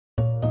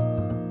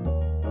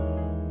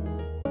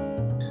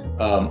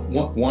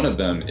One of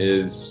them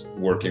is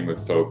working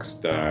with folks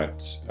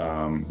that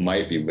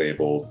might be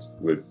labeled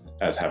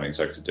as having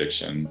sex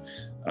addiction,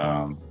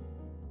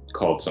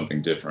 called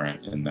something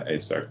different in the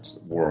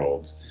AASECT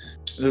world.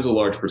 There's a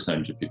large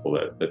percentage of people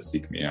that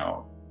seek me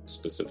out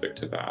specific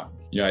to that.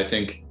 I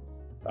think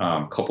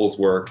couples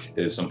work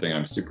is something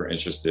I'm super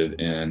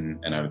interested in.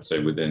 And I would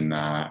say within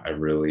that, I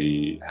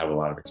really have a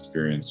lot of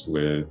experience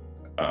with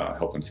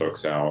helping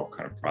folks out,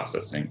 kind of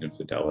processing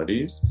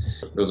infidelities.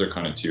 Those are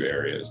kind of two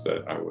areas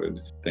that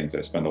things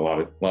I spend a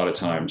lot of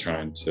time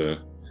trying to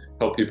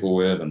help people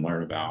with and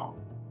learn about.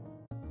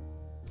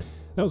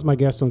 That was my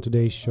guest on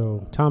today's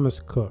show, Thomas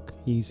Cook.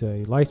 He's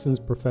a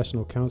licensed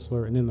professional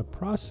counselor and in the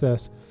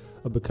process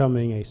of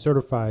becoming a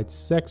certified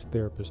sex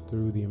therapist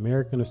through the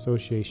American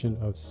Association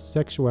of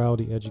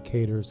Sexuality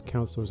Educators,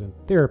 Counselors, and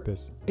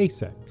Therapists,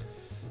 AASECT.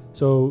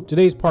 So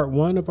today's part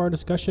one of our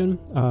discussion.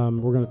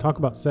 We're going to talk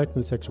about sex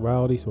and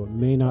sexuality, so it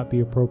may not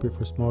be appropriate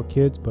for small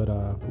kids, but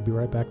we'll be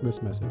right back with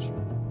this message.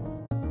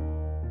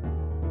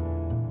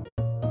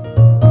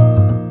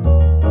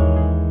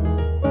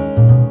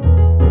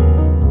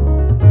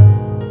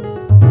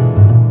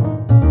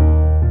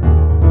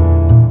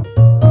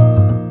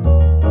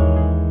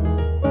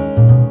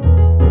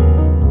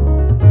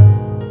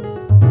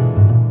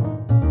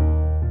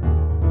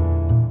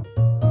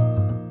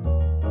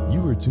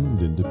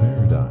 Tuned into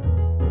Paradigm,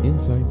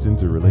 Insights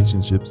into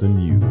Relationships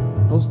and You,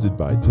 hosted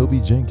by Toby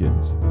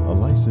Jenkins, a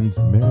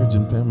licensed marriage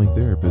and family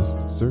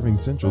therapist serving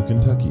Central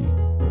Kentucky.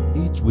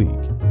 Each week,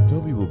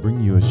 Toby will bring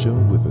you a show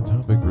with a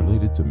topic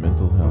related to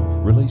mental health,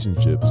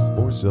 relationships,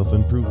 or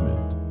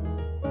self-improvement.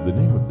 The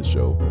name of the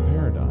show,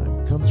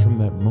 Paradigm, comes from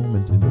that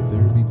moment in the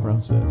therapy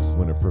process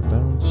when a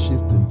profound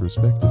shift in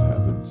perspective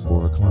happens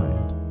for a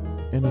client,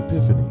 an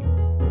epiphany,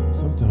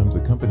 sometimes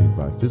accompanied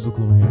by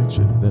physical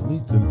reaction that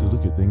leads them to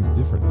look at things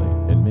differently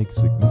and make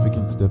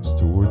significant steps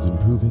towards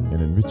improving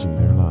and enriching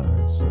their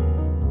lives.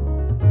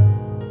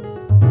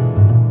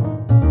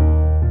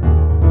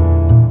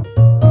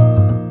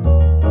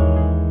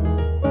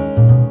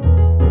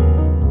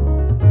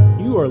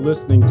 You are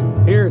listening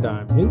to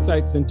Paradigm,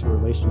 Insights into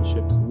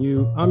Relationships and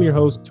You. I'm your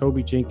host,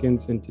 Toby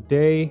Jenkins, and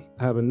today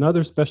I have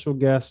another special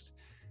guest.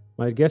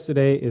 My guest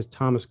today is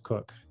Thomas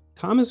Cook.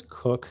 Thomas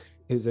Cook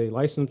is a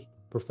licensed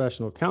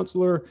professional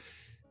counselor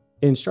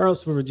in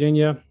Charlottesville,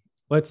 Virginia.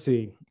 Let's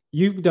see,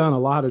 you've done a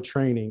lot of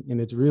training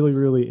and it's really,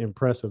 really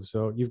impressive.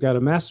 So you've got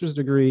a master's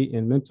degree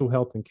in mental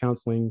health and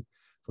counseling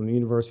from the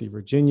University of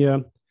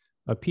Virginia,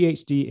 a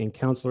PhD in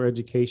counselor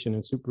education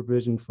and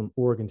supervision from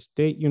Oregon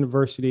State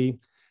University,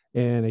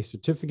 and a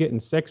certificate in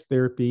sex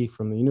therapy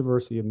from the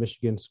University of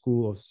Michigan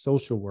School of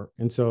Social Work.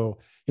 And so,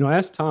 I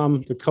asked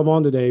Tom to come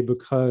on today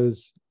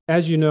because,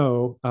 as you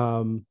know,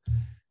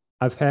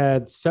 I've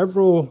had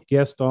several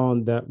guests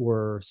on that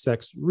were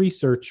sex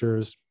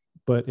researchers,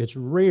 but it's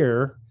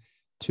rare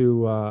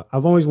to,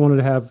 I've always wanted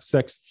to have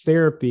sex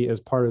therapy as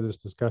part of this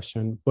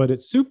discussion, but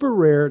it's super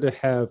rare to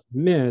have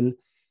men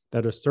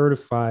that are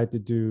certified to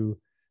do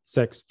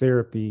sex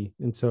therapy.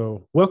 And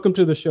so welcome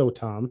to the show,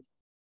 Tom.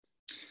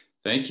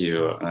 Thank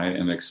you. I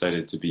am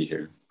excited to be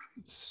here.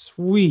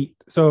 Sweet.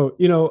 So,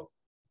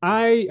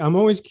 I'm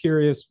always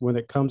curious when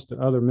it comes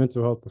to other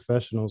mental health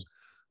professionals.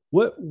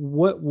 What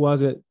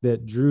was it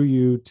that drew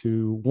you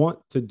to want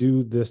to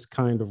do this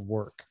kind of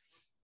work?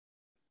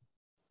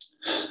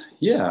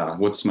 Yeah,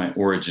 what's my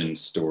origin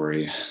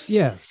story?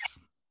 Yes.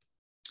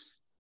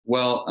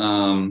 Well,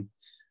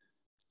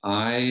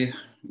 I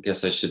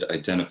guess I should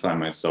identify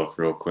myself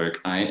real quick.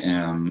 I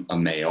am a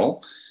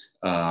male,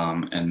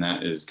 and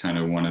that is kind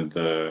of one of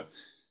the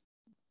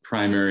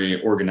primary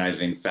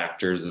organizing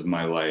factors of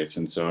my life.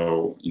 And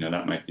so,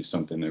 that might be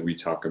something that we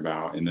talk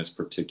about in this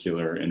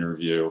particular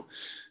interview.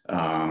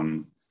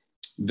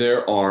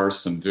 There are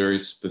some very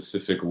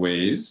specific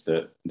ways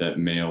that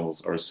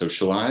males are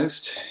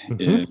socialized in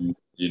the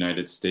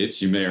United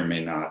States. You may or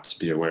may not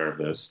be aware of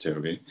this,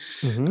 Toby.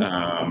 And,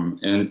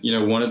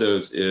 one of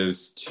those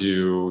is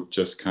to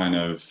just kind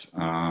of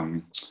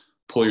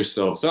pull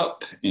yourselves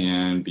up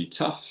and be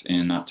tough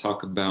and not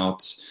talk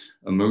about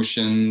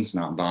emotions,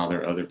 not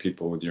bother other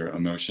people with your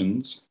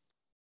emotions.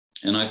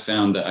 And I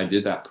found that I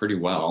did that pretty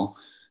well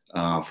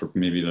for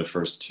maybe the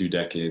first 2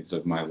 decades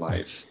of my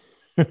life.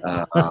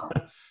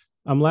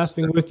 I'm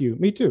laughing with you.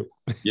 Me too.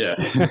 Yeah.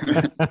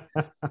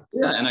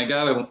 Yeah. And I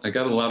got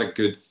a lot of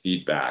good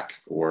feedback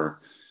for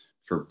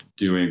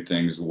doing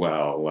things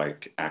well,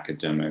 like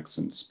academics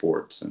and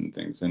sports and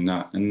things, and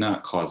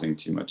not causing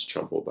too much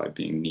trouble by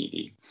being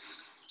needy.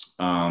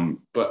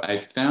 But I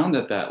found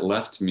that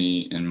left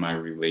me in my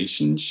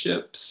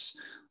relationships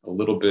a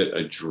little bit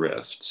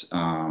adrift,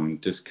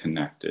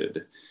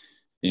 disconnected.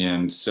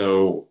 And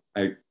so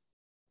I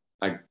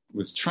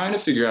was trying to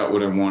figure out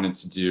what I wanted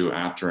to do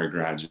after I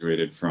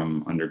graduated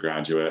from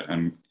undergraduate.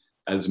 And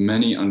as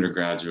many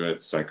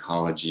undergraduate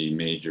psychology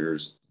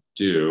majors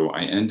do,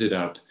 I ended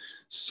up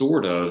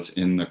sort of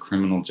in the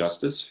criminal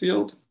justice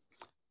field.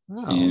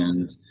 Wow.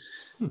 And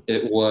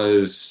it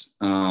was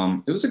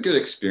a good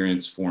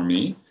experience for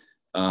me.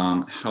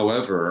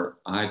 However,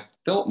 I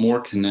felt more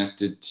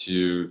connected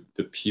to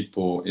the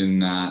people in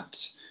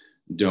that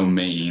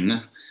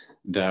domain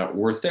that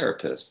were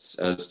therapists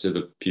as to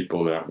the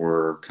people that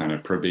were kind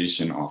of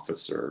probation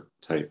officer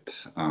type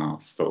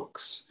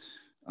folks.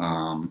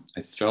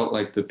 I felt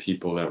like the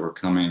people that were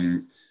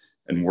coming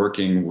and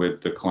working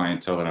with the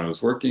clientele that I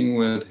was working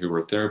with, who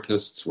were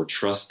therapists, were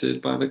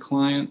trusted by the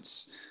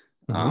clients.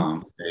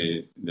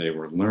 They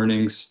were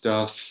learning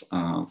stuff.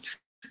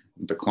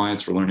 The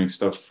clients were learning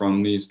stuff from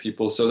these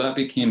people. So that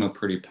became a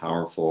pretty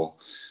powerful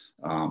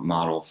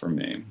model for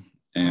me.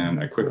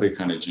 And I quickly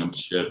kind of jumped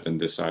ship and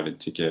decided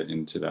to get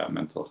into that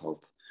mental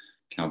health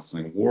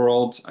counseling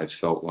world. I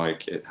felt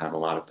like it had a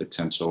lot of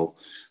potential,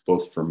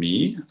 both for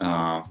me,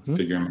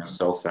 figuring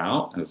myself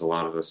out, as a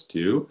lot of us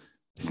do,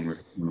 when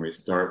we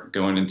start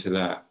going into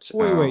that.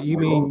 Wait, you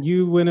mean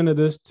you went into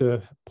this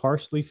to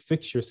partially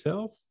fix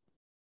yourself?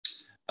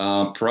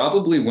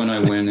 Probably when I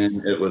went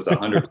in, it was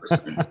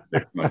 100%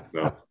 fix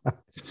myself.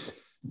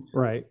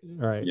 Right.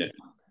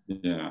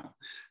 Yeah.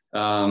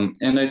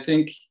 And I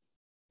think,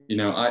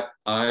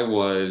 I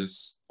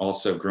was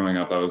also growing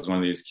up, I was one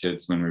of these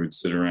kids when we would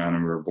sit around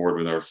and we were bored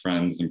with our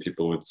friends and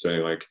people would say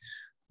like,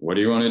 what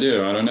do you want to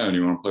do? I don't know. Do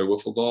you want to play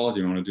wiffle ball? Do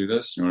you want to do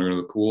this? Do you want to go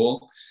to the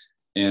pool?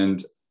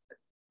 And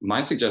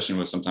my suggestion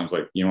was sometimes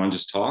like, you want to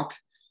just talk?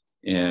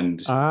 And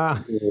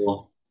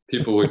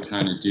people would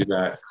kind of do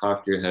that,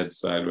 cock your head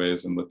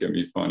sideways and look at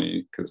me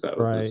funny because that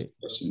was the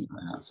suggestion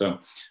I had. So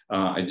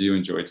I do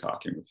enjoy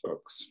talking with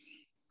folks.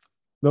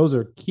 Those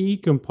are key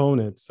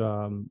components,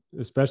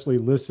 especially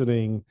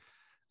listening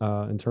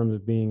in terms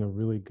of being a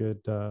really good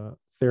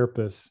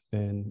therapist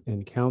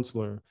and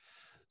counselor.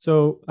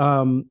 So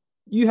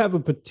you have a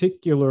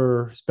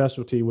particular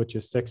specialty, which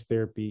is sex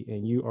therapy,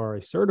 and you are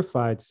a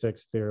certified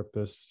sex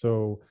therapist.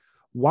 So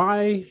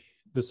why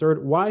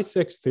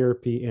sex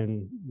therapy,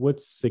 and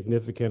what's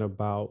significant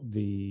about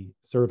the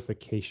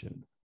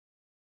certification?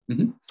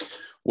 Mm-hmm.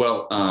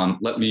 Well,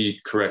 let me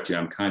correct you.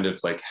 I'm kind of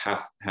like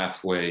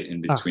halfway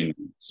in between.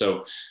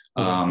 So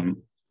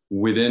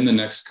within the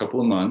next couple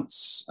of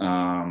months,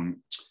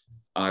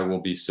 I will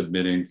be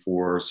submitting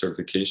for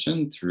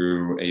certification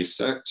through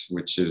AASECT,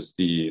 which is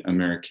the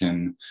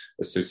American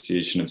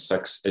Association of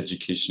Sex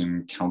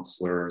Education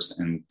Counselors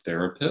and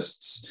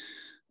Therapists.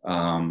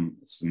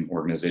 It's an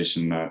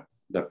organization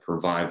that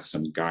provides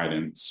some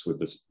guidance with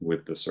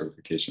the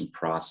certification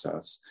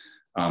process.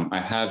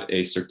 I have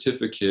a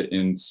certificate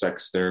in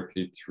sex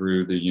therapy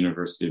through the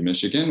University of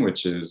Michigan,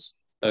 which is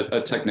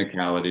a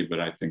technicality, but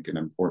I think an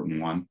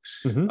important one.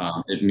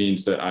 It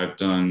means that I've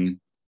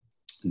done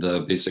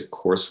the basic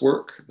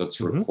coursework that's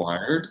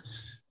required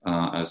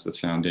as the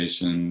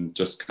foundation,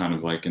 just kind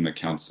of like in the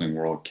counseling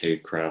world,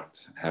 CACREP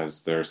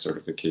has their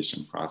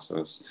certification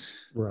process.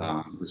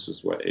 Right. This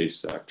is what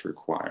AASECT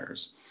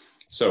requires.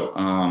 So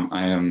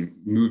I am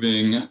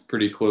moving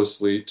pretty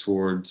closely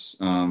towards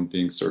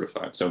being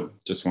certified. So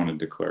just wanted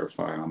to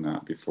clarify on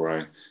that before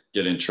I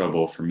get in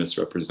trouble for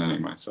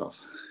misrepresenting myself.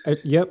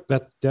 Yep,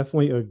 that's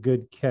definitely a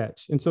good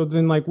catch. And so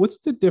then, like, what's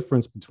the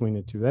difference between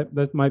the two?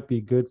 That might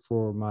be good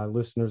for my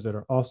listeners that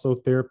are also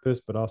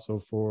therapists, but also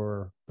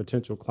for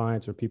potential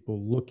clients or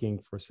people looking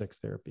for sex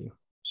therapy.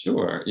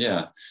 Sure.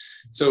 Yeah.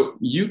 So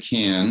you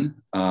can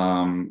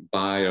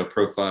buy a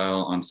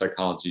profile on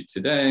Psychology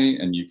Today,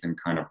 and you can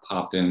kind of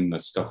pop in the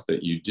stuff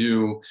that you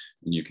do,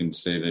 and you can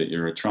say that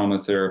you're a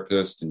trauma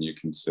therapist, and you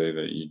can say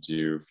that you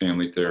do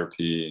family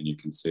therapy, and you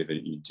can say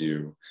that you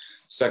do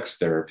sex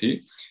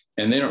therapy,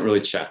 and they don't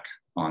really check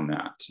on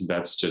that.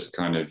 That's just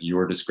kind of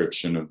your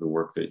description of the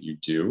work that you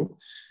do.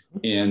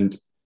 And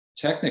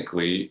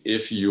technically,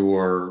 if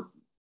you're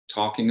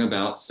talking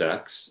about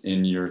sex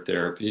in your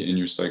therapy, in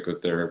your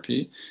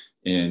psychotherapy,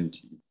 and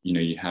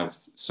you have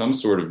some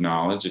sort of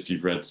knowledge, if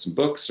you've read some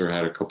books or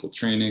had a couple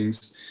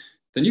trainings,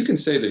 then you can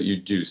say that you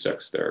do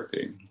sex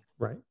therapy.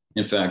 Right.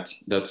 In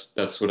fact,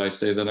 that's what I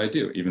say that I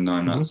do, even though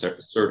I'm not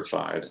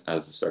certified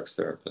as a sex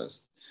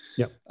therapist.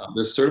 Yep.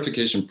 The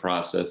certification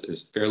process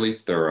is fairly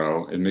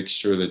thorough. It makes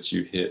sure that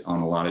you hit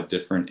on a lot of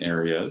different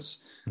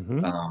areas.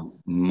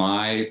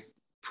 My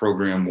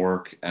program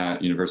work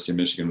at University of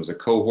Michigan was a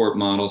cohort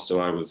model.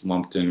 So I was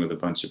lumped in with a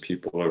bunch of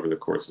people over the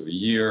course of a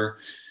year,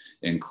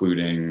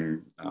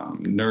 including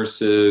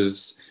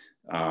nurses,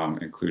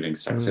 including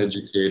sex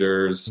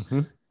educators.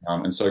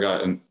 And so I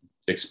got an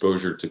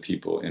exposure to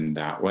people in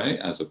that way,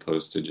 as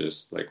opposed to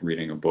just like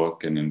reading a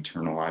book and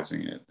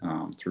internalizing it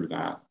through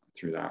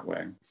that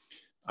way.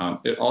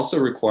 It also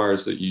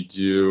requires that you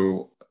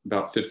do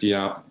about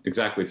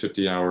exactly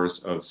 50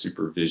 hours of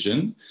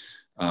supervision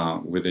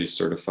with a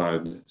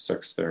certified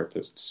sex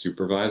therapist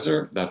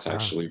supervisor. That's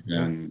actually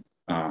been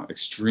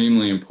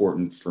extremely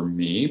important for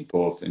me,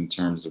 both in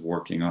terms of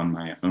working on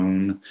my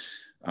own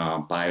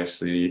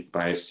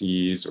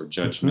biases or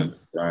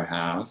judgments that I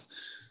have,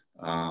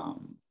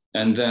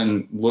 and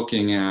then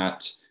looking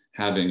at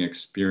having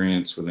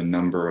experience with a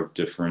number of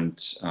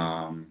different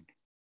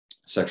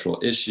sexual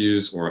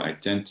issues or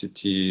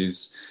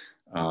identities,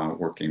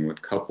 working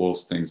with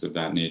couples, things of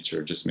that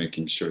nature, just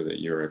making sure that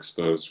you're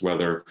exposed,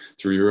 whether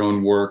through your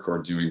own work or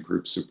doing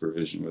group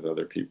supervision with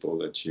other people,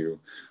 that you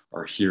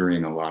are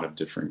hearing a lot of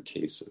different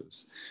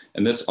cases.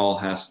 And this all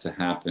has to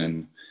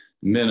happen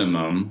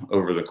minimum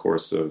over the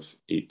course of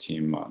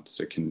 18 months.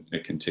 It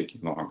can take you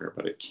longer,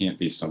 but it can't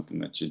be something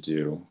that you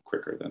do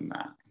quicker than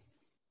that.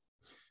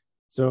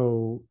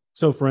 So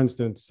for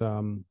instance,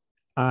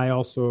 I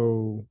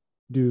also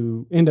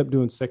end up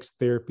doing sex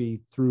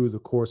therapy through the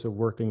course of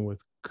working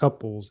with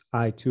couples.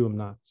 I too am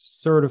not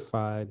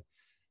certified,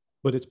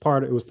 but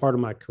it was part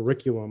of my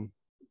curriculum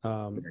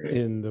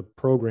in the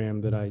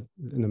program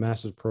in the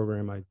master's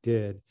program I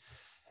did.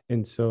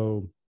 And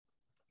so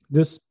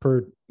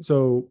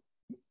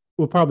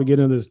we'll probably get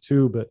into this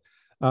too, but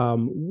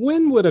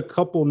when would a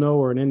couple know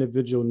or an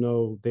individual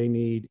know they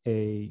need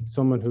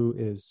someone who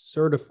is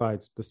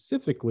certified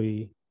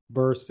specifically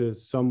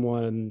versus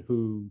someone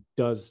who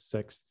does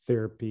sex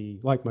therapy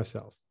like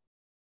myself?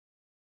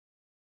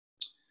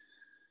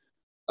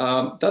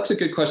 That's a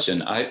good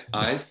question.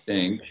 I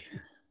think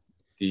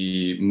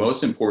the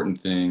most important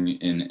thing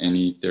in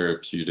any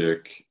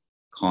therapeutic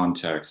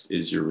context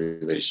is your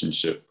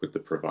relationship with the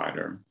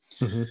provider.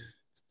 Mm-hmm.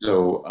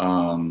 So,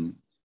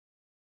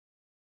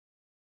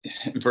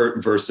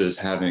 versus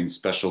having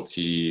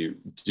specialty,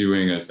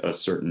 doing a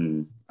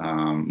certain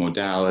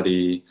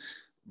modality,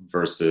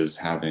 versus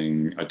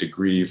having a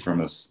degree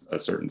from a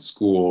certain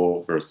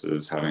school,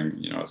 versus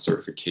having a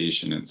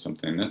certification in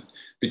something. That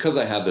because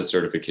I have the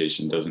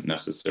certification doesn't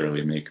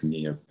necessarily make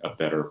me a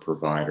better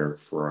provider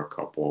for a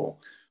couple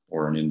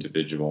or an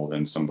individual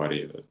than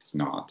somebody that's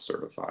not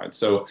certified.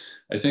 So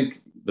I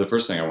think the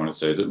first thing I want to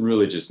say is it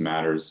really just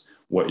matters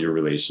what your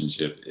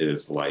relationship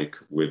is like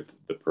with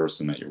the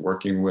person that you're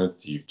working with.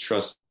 Do you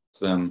trust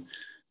them?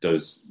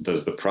 Does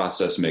the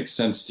process make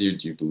sense to you?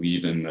 Do you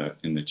believe in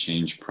the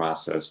change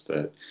process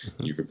that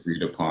you've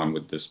agreed upon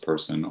with this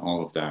person?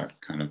 All of that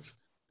kind of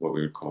what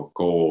we would call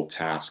goal,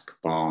 task,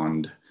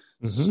 bond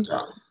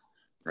stuff,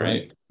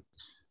 right?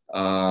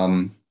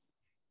 That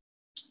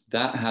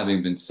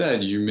having been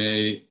said, you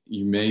may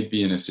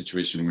be in a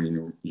situation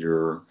when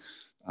you're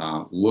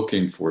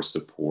looking for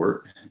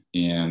support,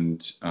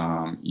 and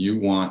you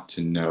want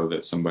to know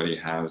that somebody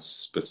has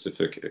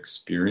specific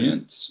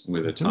experience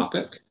with a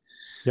topic.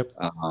 Yep.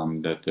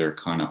 That they're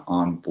kind of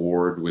on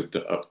board with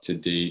the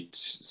up-to-date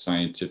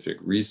scientific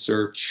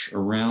research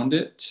around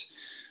it,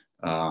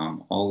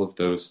 all of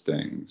those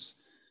things.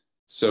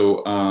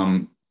 So,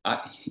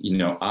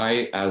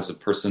 I, as a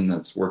person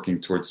that's working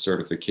towards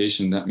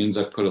certification, that means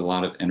I put a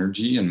lot of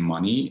energy and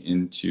money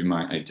into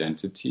my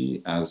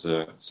identity as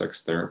a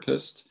sex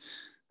therapist.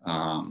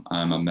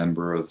 I'm a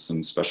member of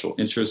some special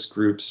interest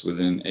groups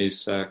within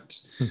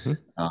AASECT.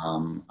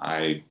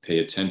 I pay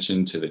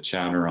attention to the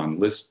chatter on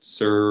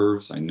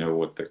listservs. I know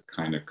what the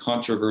kind of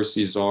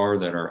controversies are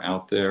that are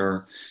out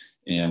there.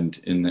 And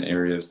in the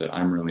areas that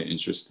I'm really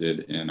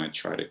interested in, I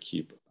try to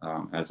keep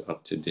as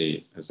up to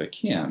date as I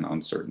can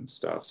on certain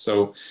stuff.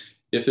 So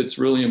if it's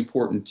really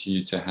important to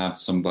you to have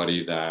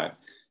somebody that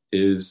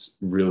is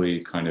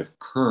really kind of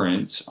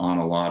current on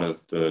a lot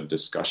of the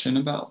discussion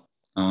about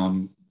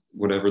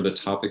whatever the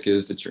topic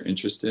is that you're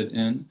interested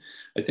in,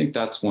 I think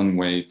that's one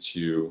way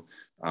to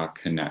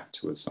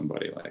connect with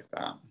somebody like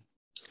that.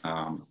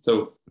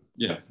 So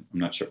yeah, I'm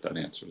not sure if that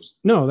answers.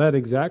 No, that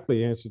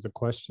exactly answers the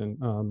question.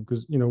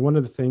 Because, one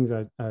of the things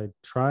I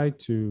try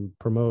to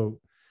promote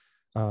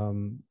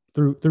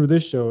through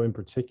this show in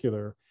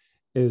particular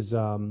is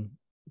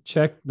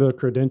check the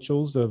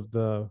credentials of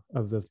the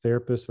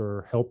therapists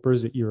or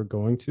helpers that you're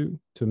going to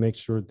make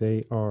sure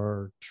they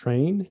are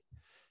trained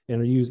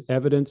and use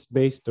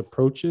evidence-based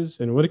approaches.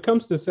 And when it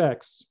comes to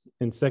sex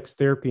and sex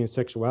therapy and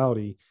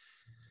sexuality,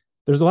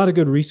 there's a lot of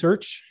good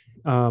research,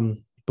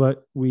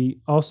 but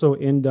we also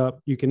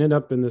you can end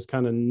up in this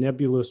kind of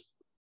nebulous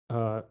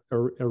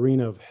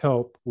arena of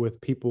help with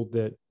people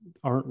that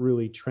aren't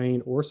really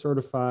trained or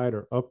certified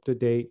or up to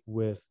date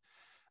with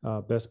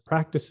best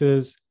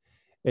practices,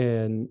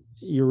 and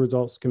your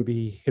results can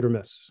be hit or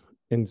miss.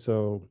 And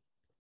so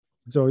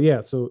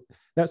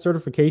that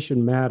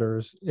certification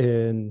matters,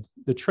 and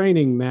the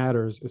training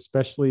matters,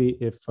 especially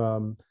if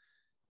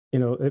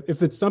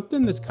it's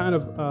something that's kind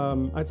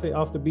of, I'd say,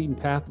 off the beaten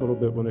path a little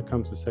bit when it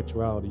comes to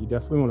sexuality. You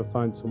definitely want to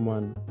find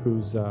someone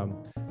who's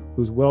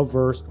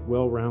well-versed,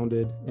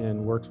 well-rounded,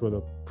 and works with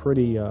a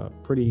pretty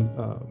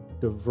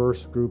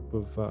diverse group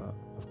of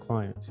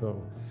clients.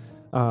 So,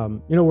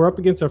 we're up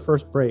against our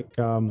first break.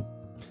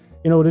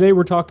 Today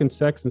we're talking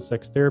sex and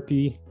sex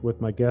therapy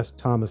with my guest,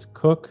 Thomas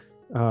Cook.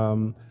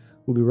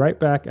 We'll be right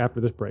back after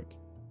this break.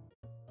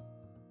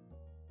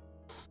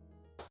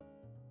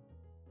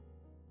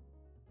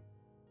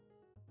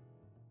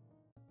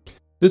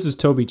 This is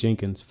Toby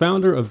Jenkins,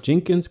 founder of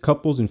Jenkins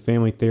Couples and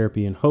Family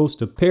Therapy and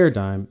host of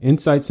Paradigm,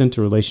 Insights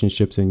into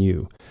Relationships and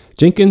You.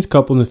 Jenkins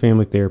Couples and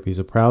Family Therapy is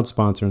a proud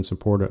sponsor and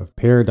supporter of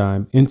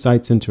Paradigm,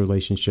 Insights into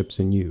Relationships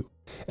and You.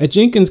 At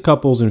Jenkins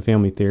Couples and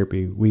Family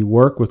Therapy, we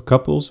work with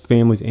couples,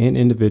 families, and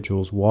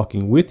individuals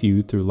walking with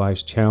you through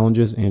life's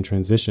challenges and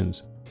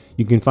transitions.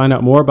 You can find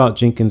out more about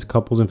Jenkins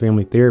Couples and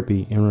Family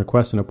Therapy and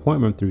request an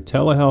appointment through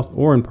telehealth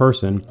or in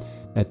person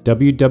at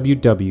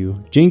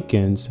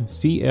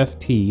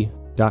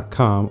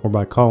www.jenkinscft.com or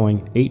by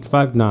calling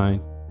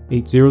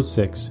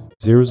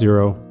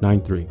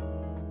 859-806-0093.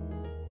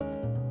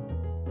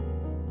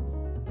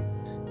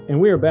 And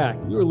we are back.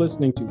 You are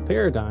listening to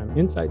Paradigm,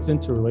 Insights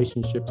into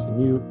Relationships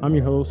and You. I'm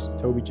your host,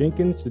 Toby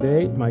Jenkins.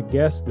 Today, my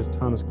guest is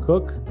Thomas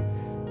Cook,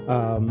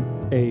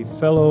 a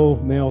fellow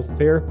male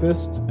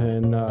therapist.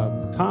 And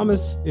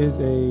Thomas he's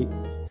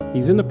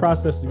in the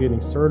process of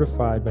getting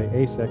certified by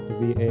AASECT to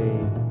be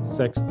a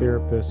sex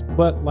therapist.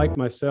 But like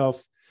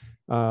myself,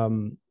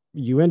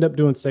 you end up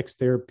doing sex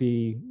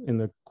therapy in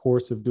the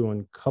course of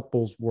doing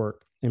couples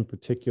work in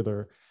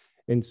particular.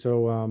 And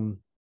so,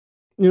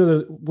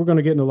 we're going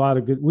to get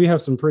into we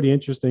have some pretty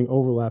interesting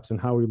overlaps in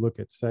how we look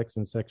at sex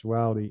and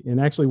sexuality. And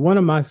actually, one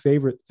of my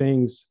favorite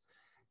things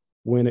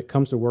when it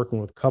comes to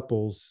working with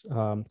couples,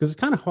 because it's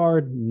kind of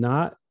hard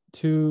not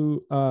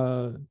to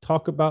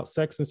talk about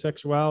sex and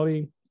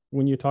sexuality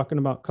when you're talking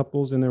about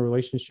couples and their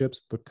relationships,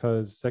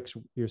 because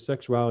your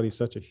sexuality is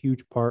such a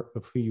huge part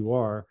of who you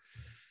are.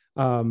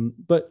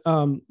 But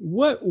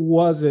what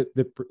was it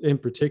that in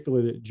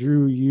particular that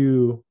drew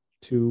you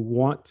to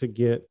want to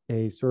get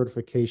a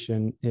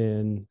certification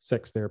in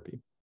sex therapy?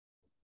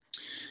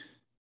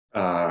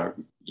 Yeah,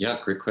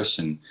 great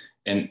question.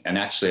 And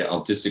actually,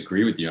 I'll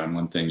disagree with you on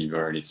one thing you've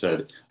already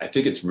said. I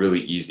think it's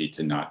really easy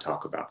to not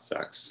talk about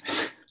sex.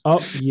 Oh,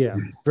 yeah,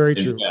 very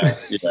true.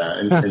 Yeah.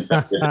 In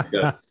fact,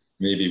 that's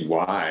maybe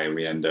why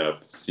we end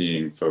up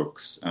seeing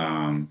folks.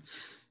 And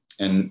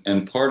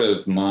part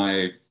of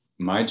my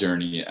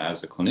journey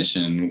as a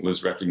clinician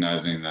was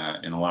recognizing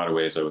that in a lot of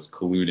ways I was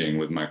colluding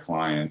with my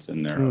clients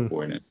and their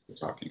avoidance of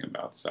talking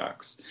about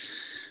sex.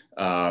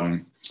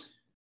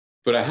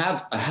 But I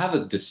have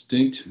a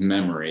distinct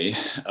memory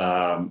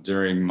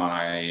during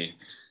my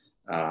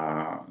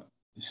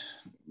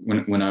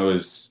when I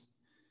was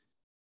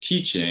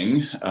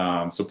teaching.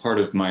 So part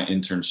of my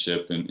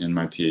internship in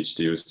my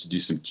PhD was to do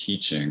some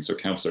teaching. So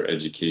counselor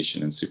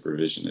education and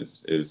supervision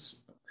is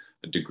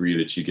a degree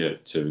that you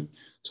get to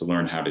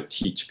learn how to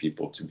teach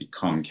people to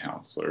become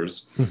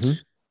counselors. Mm-hmm.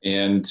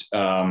 And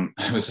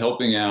I was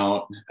helping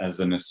out as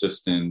an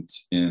assistant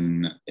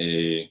in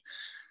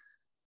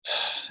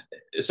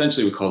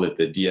essentially we called it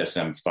the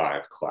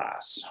DSM-5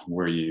 class,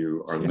 where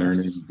you are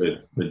learning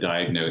the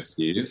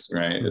diagnoses,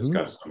 right? Mm-hmm. It's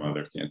got some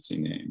other fancy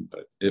name,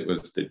 but it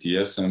was the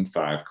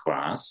DSM-5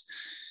 class.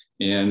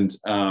 And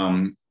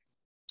the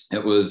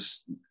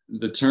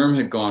term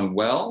had gone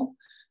well.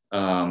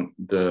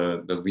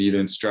 The lead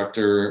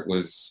instructor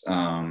was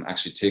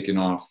actually taken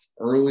off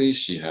early.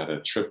 She had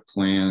a trip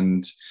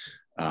planned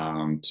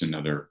to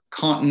another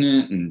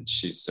continent, and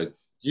she said,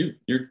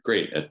 you're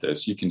great at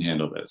this. You can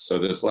handle this. So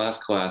this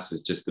last class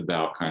is just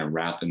about kind of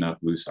wrapping up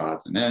loose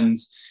odds and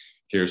ends.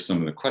 Here's some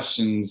of the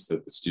questions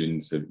that the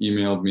students have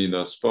emailed me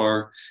thus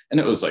far. And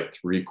it was like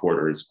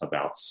 3/4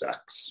 about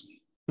sex.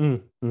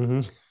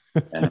 Mm-hmm.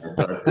 And I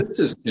thought, this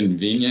is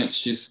convenient.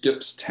 She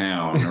skips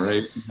town,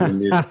 right?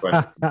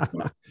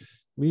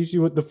 Leaves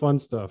you with the fun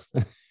stuff.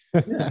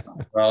 Yeah.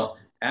 Well,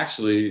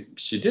 actually,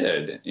 she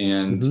did.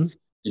 And,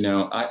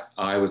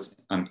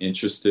 I'm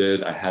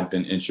interested. I had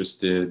been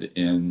interested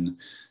in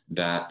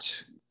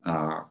that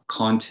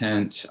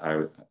content.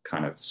 I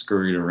kind of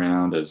scurried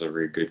around as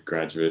every good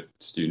graduate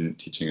student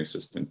teaching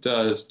assistant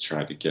does,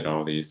 tried to get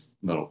all these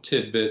little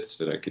tidbits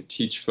that I could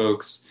teach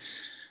folks.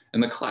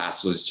 And the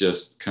class was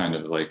just kind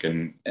of like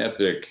an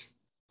epic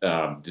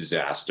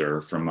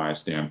disaster from my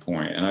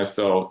standpoint. And I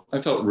felt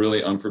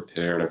really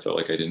unprepared. I felt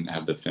like I didn't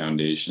have the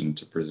foundation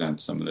to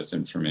present some of this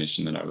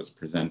information that I was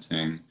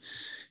presenting.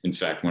 In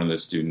fact, one of the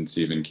students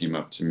even came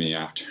up to me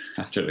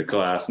after the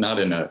class, not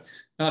in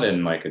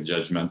like a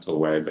judgmental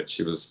way, but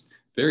she was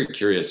very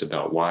curious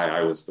about why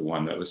I was the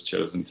one that was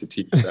chosen to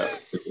teach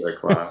that particular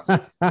class.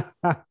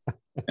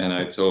 And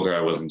I told her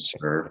I wasn't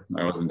sure.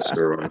 I wasn't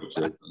sure what I was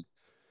chosen.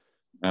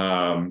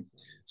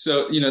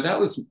 So,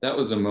 that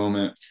was a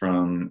moment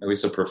from at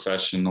least a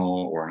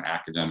professional or an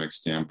academic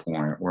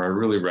standpoint where I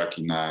really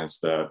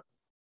recognized that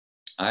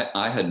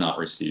I had not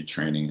received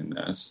training in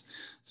this.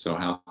 So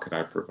how could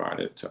I provide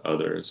it to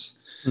others?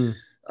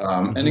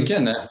 Mm-hmm. And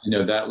again,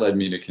 that led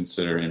me to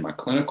consider in my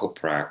clinical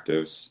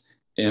practice,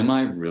 am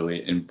I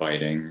really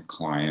inviting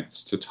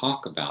clients to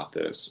talk about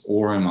this?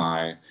 Or am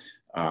I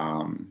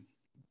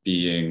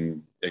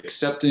being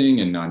accepting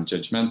and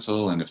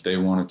non-judgmental? And if they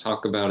want to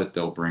talk about it,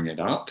 they'll bring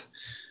it up.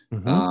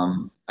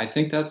 Mm-hmm. I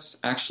think that's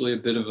actually a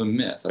bit of a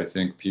myth. I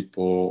think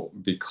people,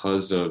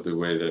 because of the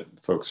way that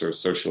folks are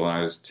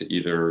socialized to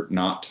either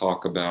not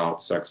talk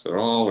about sex at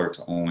all or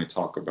to only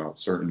talk about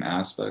certain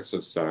aspects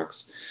of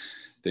sex,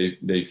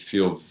 they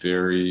feel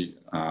very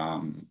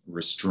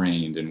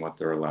restrained in what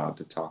they're allowed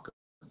to talk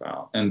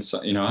about. And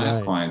so, I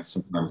have clients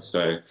sometimes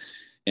say,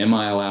 am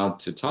I allowed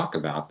to talk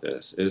about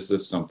this? Is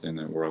this something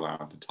that we're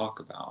allowed to talk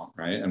about,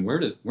 right? And where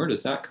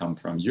does that come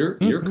from? You're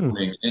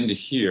coming into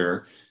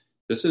here.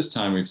 This is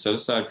time we've set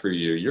aside for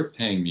you. You're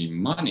paying me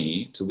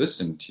money to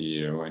listen to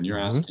you, and you're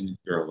asking if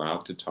you're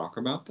allowed to talk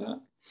about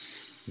that.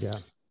 Yeah.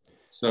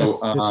 So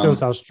This shows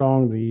how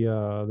strong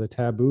the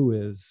taboo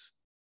is.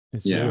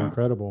 It's really yeah.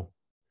 incredible.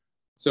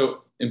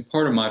 So in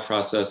part of my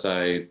process,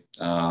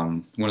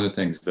 one of the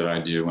things that I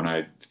do when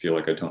I feel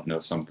like I don't know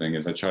something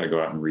is I try to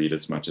go out and read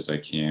as much as I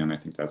can. I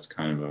think that's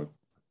kind of a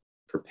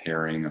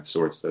preparing of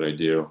sorts that I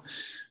do.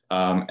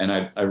 And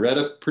I read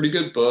a pretty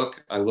good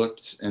book. I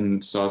looked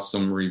and saw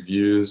some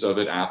reviews of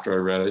it after I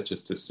read it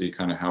just to see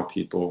kind of how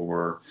people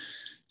were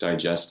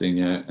digesting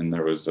it. And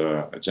there was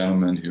a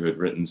gentleman who had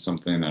written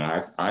something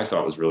that I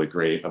thought was really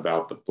great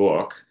about the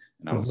book.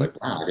 And I was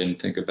like, wow, I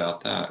didn't think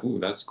about that. Ooh,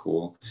 that's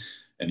cool.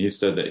 And he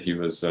said that he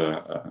was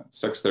a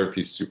sex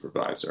therapy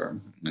supervisor.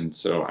 And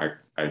so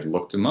I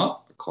looked him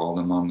up, I called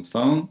him on the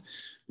phone.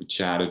 We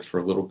chatted for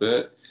a little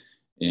bit.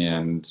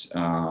 And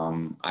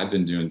I've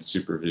been doing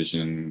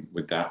supervision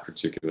with that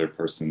particular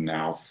person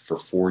now for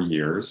 4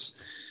 years.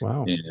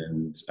 Wow.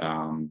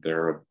 And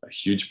they're a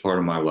huge part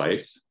of my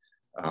life.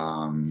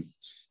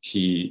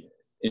 He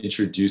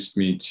introduced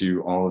me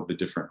to all of the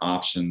different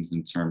options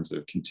in terms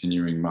of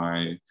continuing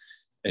my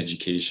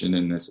education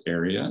in this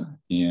area.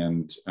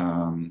 And,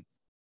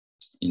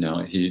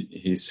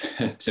 he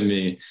said to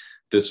me,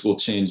 this will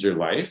change your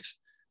life.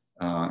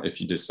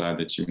 If you decide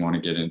that you want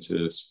to get into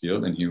this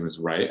field. And he was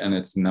right. And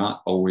it's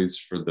not always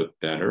for the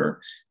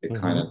better. It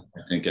kind of,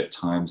 I think at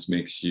times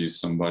makes you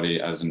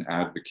somebody as an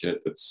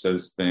advocate that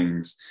says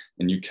things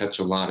and you catch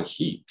a lot of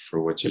heat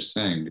for what you're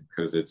saying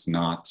because it's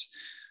not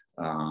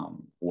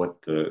what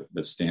the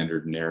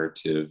standard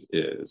narrative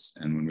is.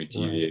 And when we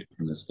deviate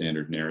from the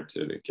standard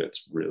narrative, it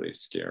gets really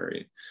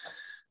scary.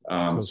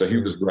 So he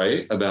was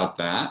right about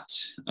that.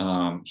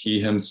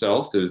 He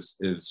himself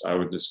is I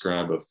would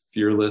describe a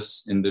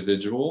fearless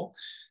individual.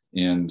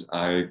 And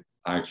I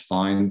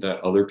find that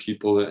other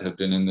people that have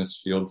been in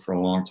this field for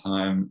a long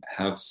time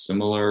have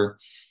similar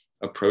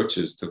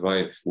approaches to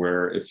life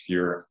where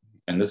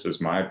and this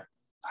is my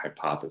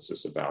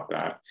hypothesis about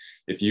that,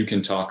 if you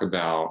can talk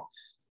about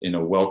in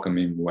a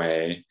welcoming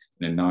way,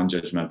 in a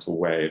non-judgmental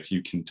way, if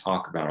you can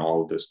talk about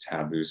all of this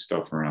taboo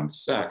stuff around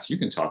sex, you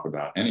can talk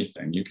about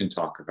anything. You can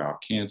talk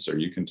about cancer,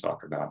 you can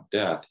talk about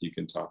death, you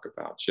can talk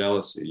about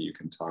jealousy, you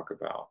can talk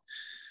about,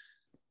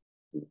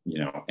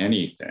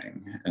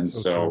 anything. And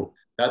so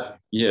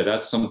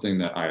that's something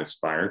that I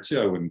aspire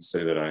to. I wouldn't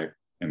say that I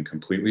am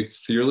completely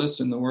fearless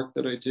in the work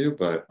that I do,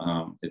 but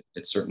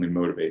it certainly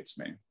motivates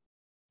me.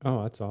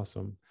 Oh, that's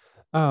awesome.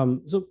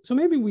 So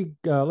maybe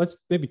let's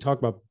maybe talk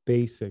about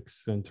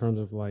basics in terms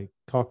of like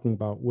talking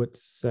about what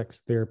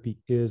sex therapy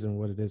is and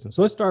what it isn't.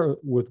 So let's start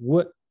with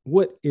what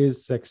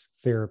is sex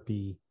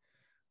therapy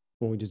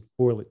when we just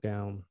boil it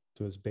down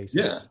to its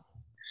basics.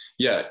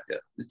 Yeah.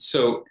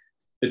 So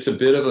it's a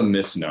bit of a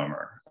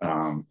misnomer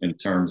in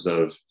terms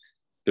of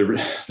there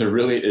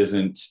really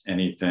isn't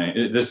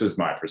anything. This is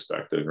my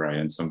perspective, right?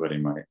 And somebody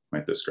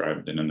might describe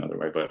it in another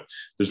way, but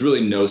there's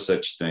really no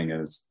such thing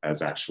as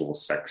actual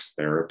sex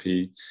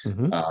therapy.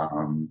 I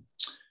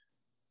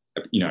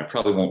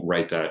probably won't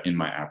write that in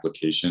my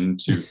application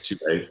to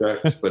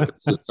AASECT, but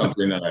this is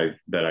something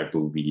that I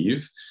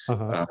believe.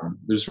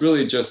 There's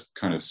really just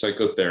kind of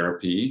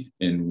psychotherapy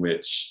in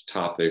which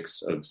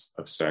topics of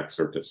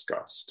sex are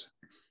discussed.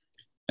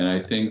 And I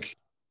think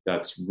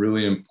that's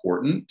really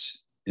important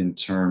in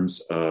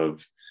terms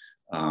of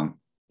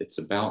it's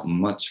about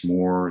much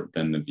more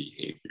than the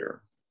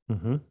behavior.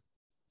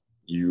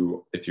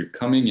 If you're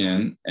coming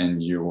in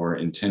and your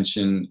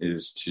intention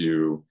is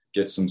to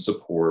get some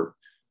support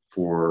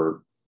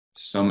for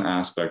some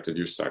aspect of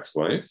your sex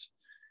life,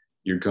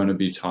 you're going to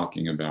be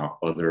talking about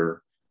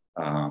other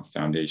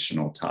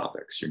foundational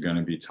topics. You're going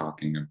to be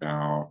talking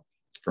about,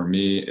 for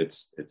me,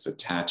 it's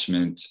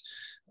attachment,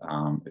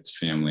 it's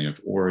family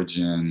of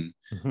origin,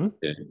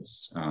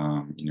 it's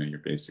your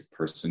basic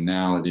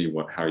personality,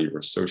 how you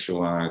were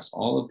socialized.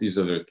 All of these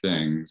other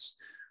things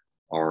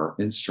are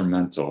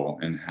instrumental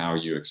in how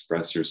you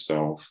express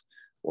yourself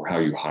or how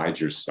you hide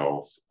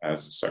yourself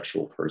as a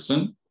sexual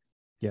person.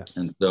 Yes.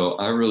 And so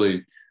I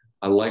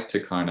like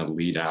to kind of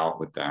lead out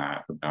with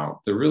that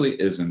about there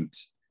really isn't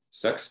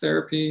sex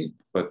therapy,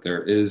 but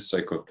there is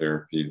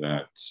psychotherapy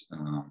that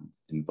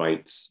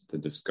invites the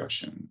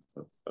discussion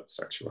of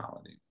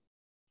sexuality.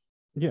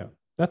 Yeah,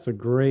 that's a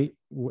great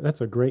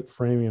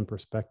framing and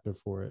perspective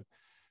for it.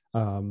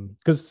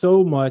 Because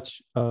so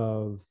much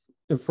of,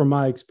 from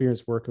my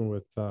experience working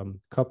with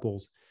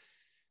couples,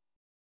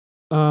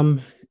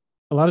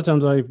 a lot of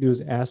times all I do is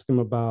ask them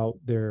about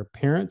their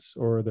parents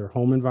or their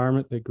home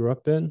environment they grew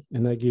up in.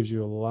 And that gives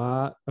you a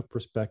lot of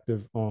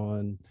perspective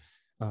on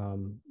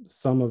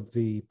some of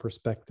the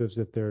perspectives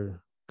that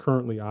they're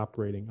currently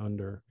operating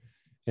under.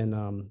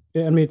 And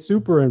it's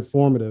super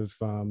informative.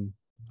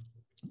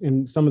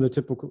 And some of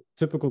the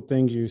typical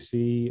things you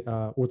see,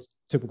 what's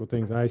typical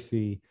things I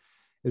see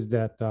is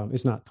that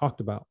it's not talked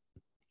about,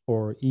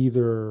 or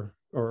the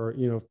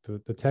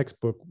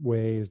textbook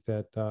way is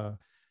that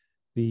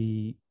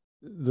the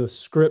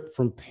script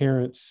from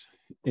parents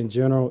in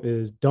general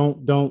is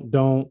don't,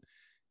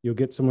 you'll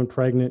get someone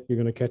pregnant, you're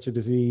going to catch a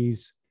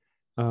disease.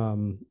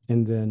 And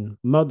then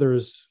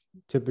mothers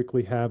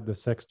typically have the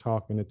sex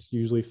talk, and it's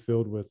usually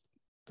filled with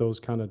those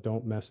kind of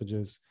don't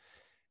messages.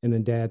 And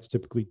then dads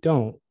typically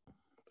don't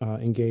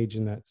engage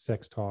in that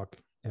sex talk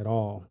at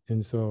all.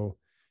 And so,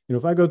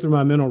 if I go through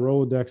my mental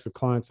Rolodex of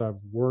clients I've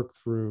worked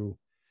through,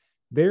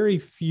 very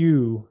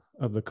few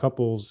of the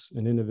couples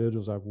and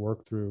individuals I've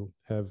worked through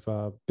have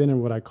been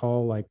in what I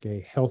call like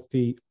a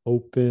healthy,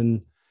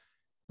 open,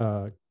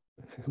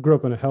 grew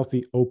up in a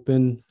healthy,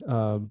 open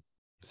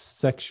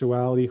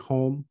sexuality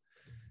home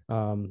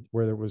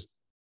where there was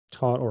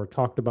taught or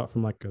talked about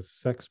from like a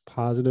sex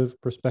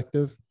positive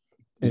perspective.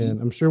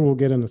 And I'm sure we'll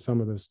get into some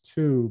of this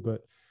too,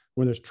 but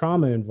when there's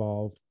trauma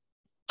involved,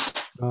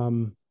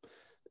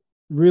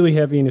 really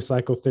heavy into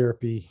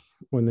psychotherapy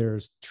when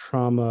there's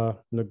trauma,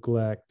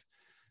 neglect,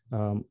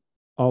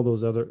 all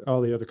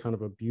the other kind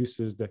of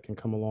abuses that can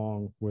come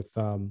along with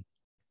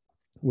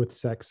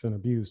sex and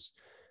abuse.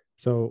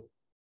 So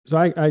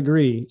I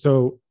agree.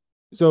 So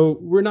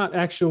we're not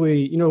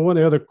actually, one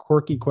of the other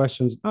quirky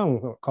questions, I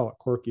don't call it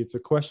quirky, it's a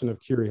question of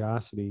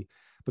curiosity,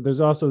 but there's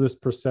also this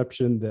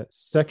perception that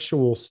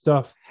sexual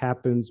stuff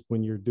happens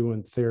when you're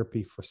doing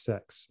therapy for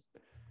sex.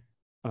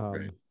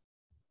 Right.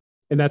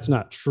 And that's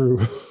not true.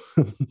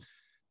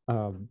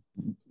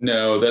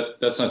 No,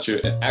 that's not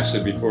true.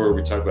 Actually, before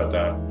we talk about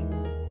that,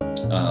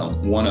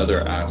 one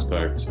other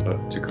aspect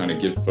to kind of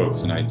give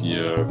folks an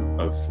idea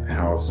of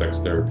how sex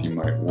therapy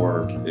might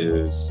work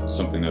is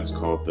something that's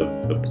called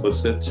the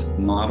PLISSIT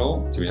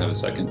model. Do we have a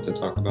second to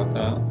talk about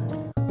that?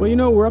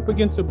 Well, we're up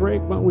against a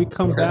break. Why don't we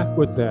come back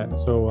with that?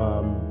 So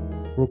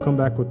we'll come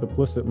back with the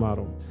PLISSIT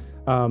model.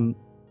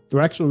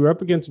 We're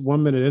up against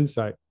 1 minute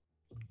insight.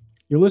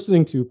 You're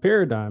listening to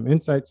Paradigm,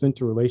 Insights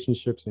into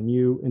Relationships and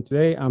You. And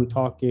today I'm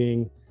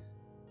talking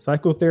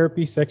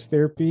psychotherapy, sex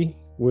therapy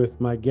with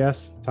my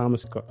guest,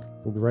 Thomas Cook.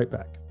 We'll be right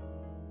back.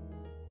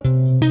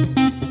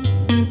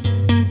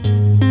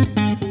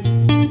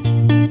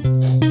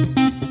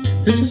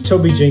 This is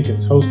Toby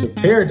Jenkins, host of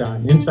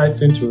Paradigm,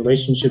 Insights into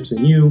Relationships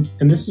and You.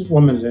 And this is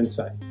 1 Minute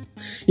Insight.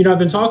 I've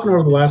been talking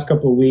over the last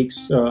couple of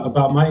weeks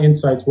about my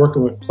insights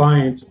working with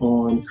clients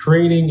on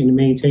creating and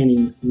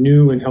maintaining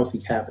new and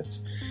healthy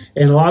habits.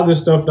 And a lot of this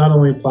stuff not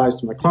only applies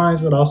to my clients,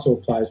 but also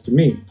applies to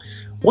me.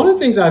 One of the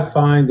things I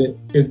find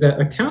is that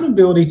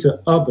accountability to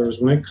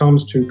others when it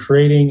comes to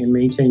creating and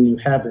maintaining new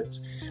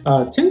habits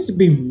tends to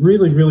be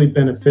really, really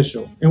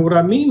beneficial. And what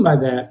I mean by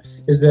that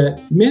is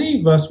that many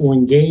of us will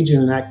engage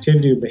in an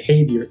activity or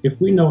behavior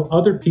if we know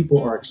other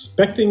people are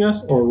expecting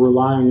us or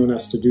relying on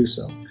us to do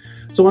so.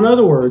 So in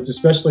other words,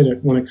 especially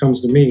when it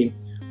comes to me,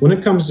 when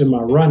it comes to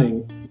my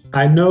running,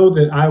 I know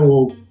that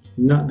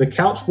the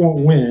couch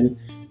won't win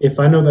if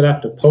I know that I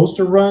have to post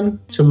a run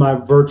to my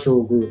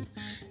virtual group.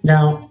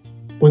 Now,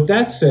 with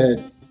that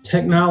said,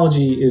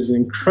 technology is an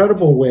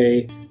incredible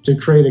way to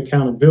create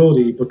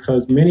accountability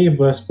because many of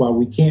us, while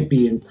we can't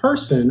be in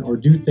person or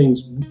do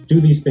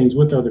these things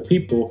with other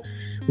people,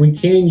 we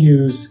can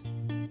use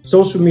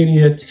social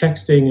media,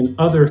 texting, and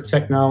other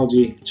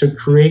technology to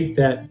create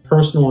that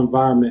personal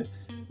environment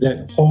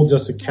that holds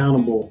us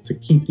accountable to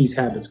keep these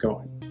habits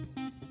going.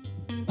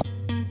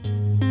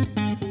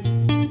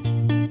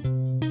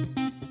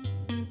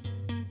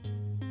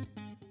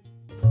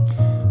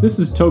 This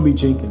is Toby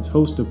Jenkins,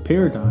 host of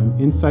Paradigm,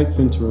 Insights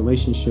into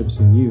Relationships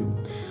and You.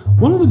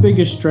 One of the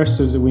biggest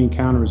stressors that we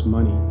encounter is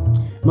money.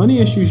 Money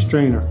issues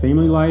strain our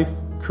family life,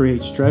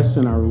 create stress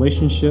in our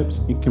relationships,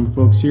 and can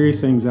provoke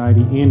serious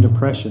anxiety and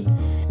depression.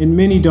 And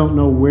many don't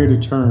know where to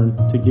turn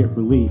to get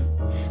relief.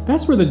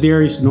 That's where the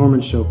Darius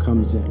Norman Show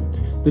comes in.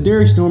 The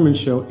Darius Norman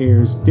Show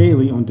airs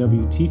daily on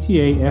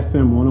WTTA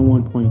FM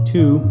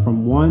 101.2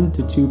 from 1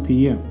 to 2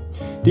 p.m.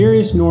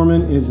 Darius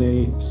Norman is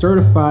a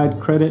certified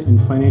credit and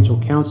financial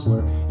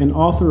counselor and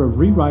author of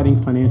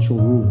Rewriting Financial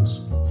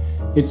Rules.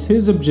 It's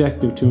his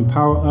objective to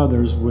empower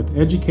others with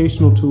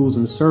educational tools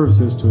and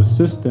services to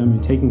assist them in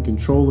taking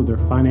control of their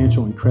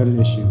financial and credit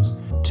issues.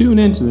 Tune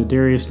in to the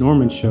Darius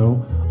Norman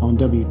Show on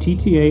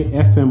WTTA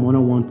FM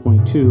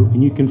 101.2,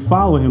 and you can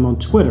follow him on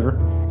Twitter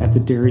at the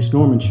Darius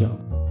Norman Show.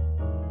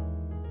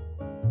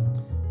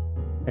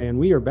 And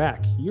we are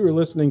back. You are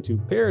listening to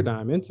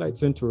Paradigm,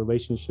 Insights into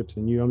Relationships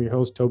and You. I'm your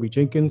host, Toby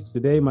Jenkins.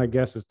 Today, my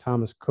guest is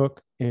Thomas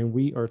Cook, and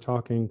we are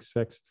talking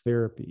sex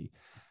therapy.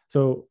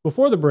 So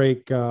before the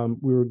break,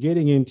 we were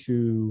getting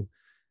into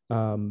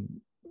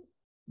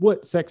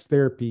what sex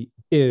therapy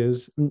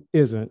is and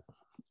isn't.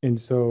 And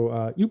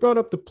so you brought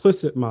up the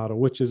PLISSIT model,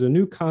 which is a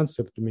new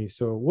concept to me.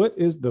 So what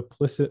is the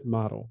PLISSIT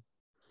model?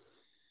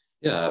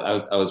 Yeah,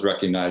 I was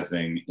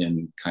recognizing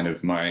in kind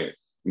of my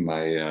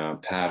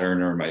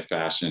pattern or my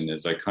fashion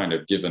is I kind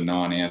of give a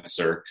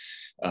non-answer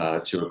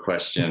to a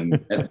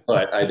question,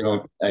 but I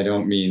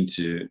don't mean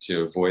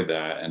to avoid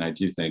that. And I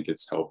do think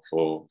it's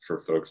helpful for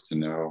folks to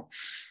know,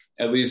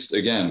 at least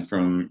again,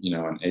 from,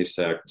 an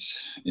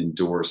AASECT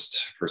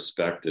endorsed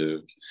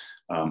perspective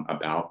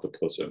about the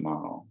PLISSIT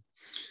model.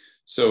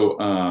 So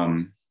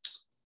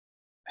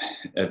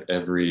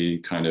every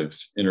kind of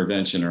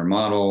intervention or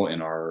model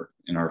in our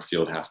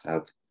field has to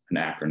have an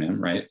acronym,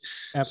 right?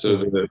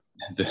 Absolutely.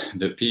 So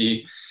the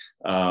P,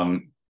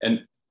 and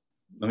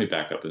let me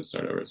back up and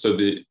start over. So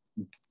the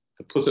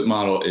the Plicit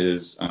model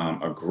is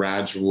a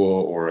gradual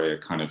or a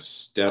kind of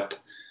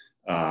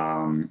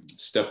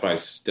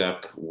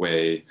step-by-step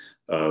way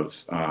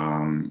of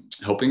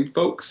helping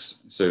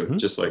folks. So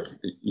just like,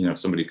 if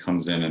somebody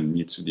comes in and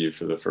meets with you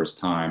for the first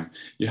time,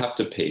 you have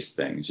to pace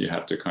things. You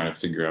have to kind of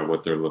figure out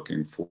what they're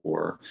looking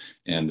for.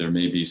 And there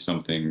may be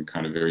something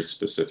kind of very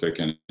specific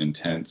and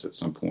intense at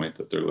some point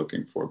that they're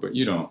looking for, but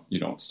you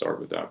don't start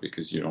with that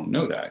because you don't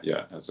know that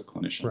yet as a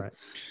clinician. Right.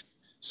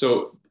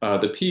 So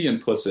the P in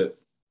Plicit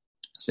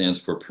stands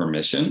for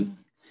permission.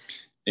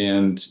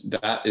 And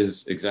that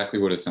is exactly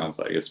what it sounds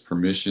like. It's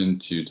permission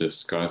to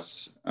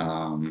discuss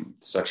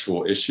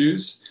sexual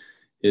issues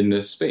in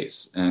this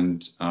space.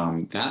 And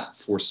that,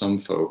 for some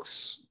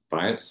folks,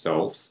 by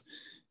itself,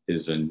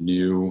 is a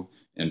new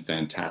and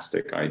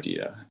fantastic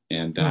idea.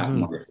 And that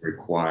might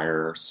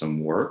require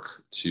some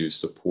work to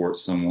support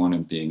someone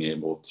in being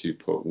able to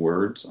put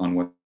words on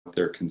what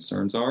their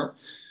concerns are,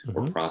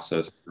 or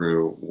process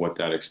through what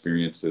that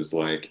experience is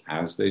like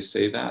as they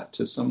say that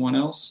to someone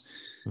else.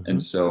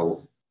 And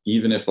so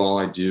even if all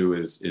I do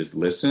is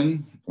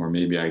listen, or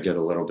maybe I get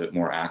a little bit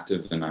more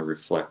active and I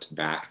reflect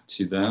back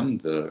to them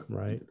the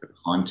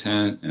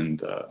content and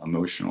the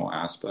emotional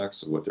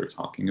aspects of what they're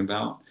talking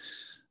about,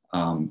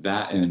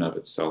 that in and of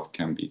itself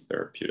can be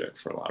therapeutic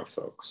for a lot of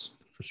folks.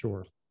 For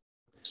sure.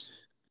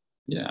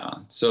 Yeah.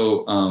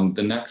 So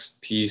the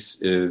next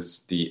piece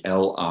is the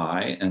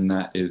LI, and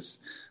that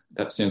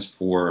stands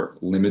for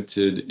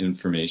limited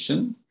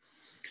information.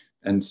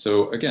 And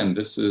so again,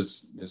 this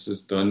is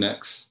the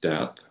next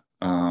step.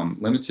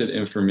 Limited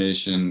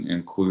information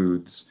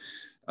includes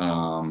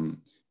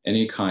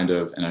any kind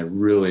of, and I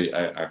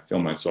feel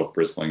myself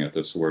bristling at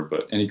this word,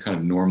 but any kind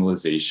of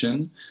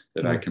normalization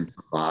that I can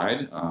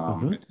provide. I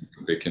think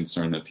a big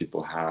concern that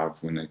people have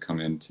when they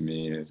come in to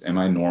me is, am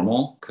I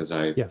normal because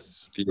I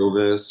feel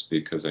this,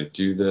 because I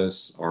do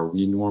this? Are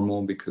we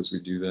normal because we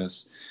do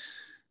this?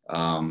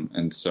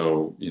 And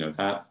so,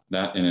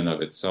 that in and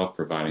of itself,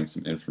 providing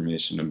some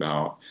information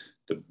about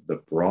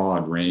the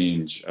broad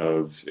range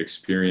of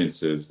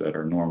experiences that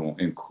are normal,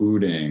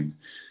 including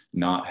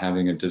not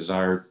having a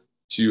desire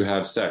to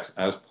have sex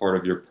as part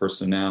of your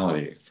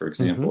personality. For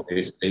example,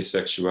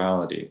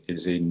 asexuality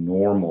is a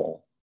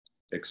normal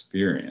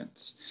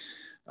experience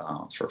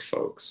for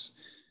folks.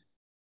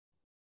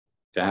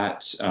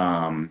 That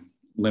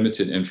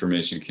limited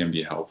information can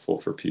be helpful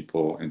for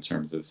people in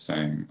terms of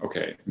saying,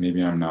 okay,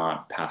 maybe I'm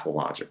not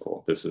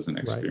pathological. This is an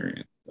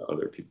experience that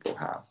other people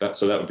have.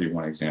 So that would be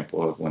one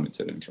example of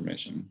limited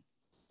information.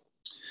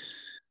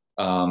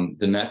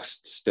 The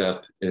next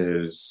step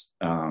is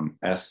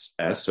SS,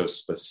 so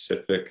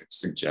specific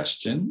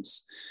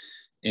suggestions.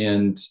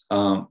 And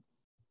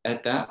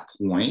at that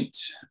point,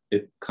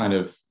 it kind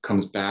of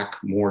comes back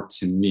more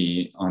to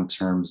me on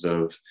terms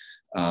of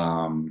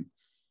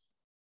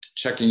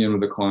checking in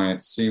with the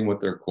clients, seeing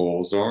what their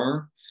goals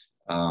are,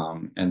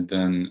 and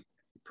then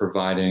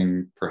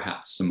providing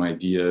perhaps some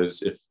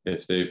ideas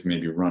if they've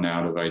maybe run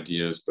out of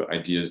ideas, but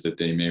ideas that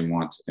they may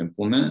want to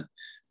implement,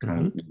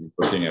 kind of maybe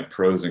looking at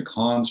pros and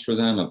cons for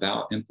them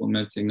about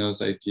implementing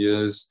those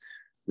ideas,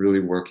 really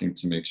working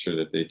to make sure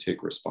that they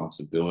take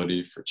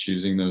responsibility for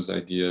choosing those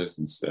ideas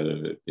instead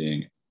of it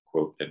being,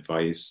 quote,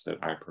 advice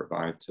that I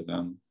provide to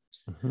them.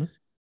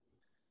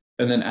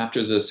 And then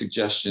after the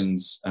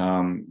suggestions,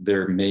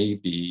 there may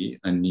be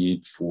a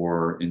need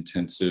for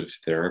intensive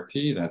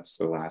therapy. That's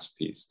the last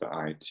piece, the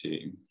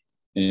IT.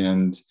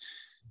 And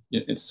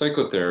in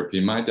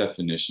psychotherapy, my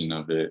definition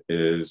of it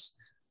is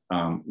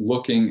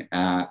looking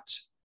at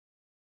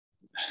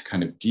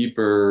kind of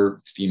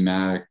deeper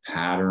thematic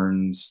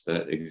patterns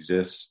that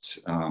exist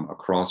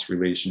across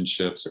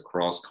relationships,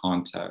 across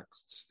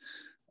contexts,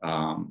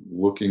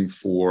 looking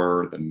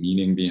for the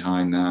meaning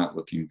behind that,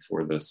 looking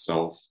for the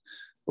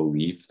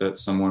self-belief that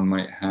someone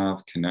might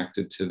have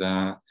connected to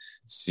that,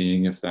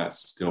 seeing if that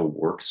still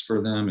works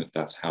for them, if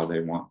that's how they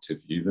want to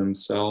view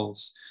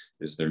themselves.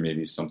 Is there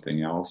maybe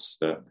something else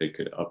that they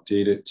could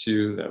update it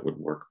to that would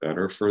work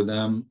better for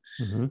them?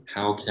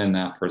 How can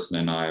that person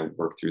and I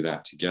work through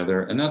that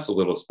together? And that's a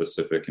little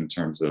specific in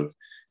terms of,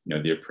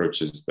 the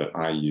approaches that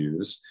I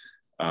use.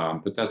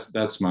 But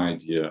that's my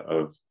idea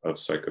of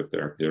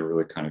psychotherapy,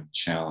 really kind of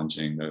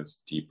challenging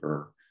those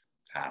deeper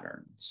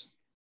patterns.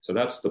 So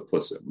that's the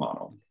Plicit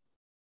model.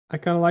 I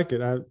kind of like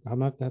it. I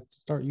might have to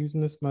start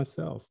using this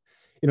myself.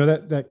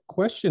 That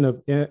question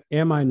of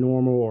am I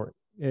normal or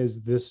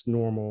is this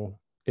normal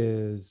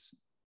is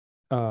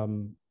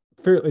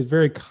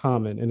very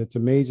common. And it's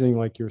amazing,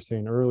 like you were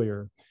saying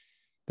earlier,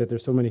 that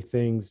there's so many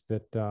things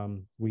that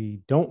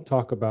we don't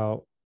talk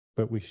about,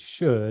 but we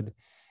should.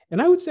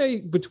 And I would say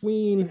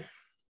between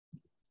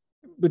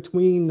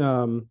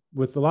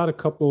with a lot of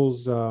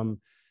couples, the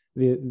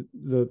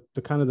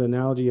kind of the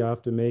analogy I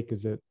often make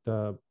is that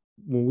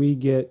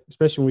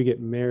especially when we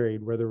get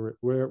married,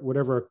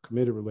 whatever our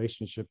committed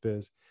relationship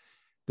is,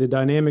 the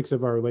dynamics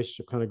of our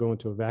relationship kind of go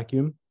into a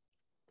vacuum.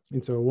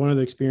 And so one of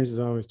the experiences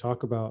I always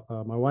talk about,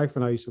 my wife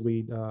and I used to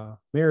lead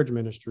marriage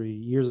ministry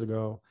years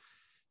ago,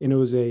 and it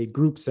was a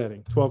group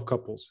setting, 12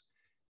 couples.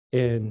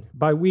 And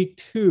by week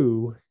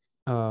 2,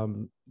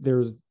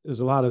 there's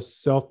a lot of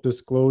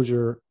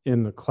self-disclosure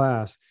in the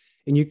class,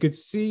 and you could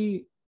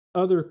see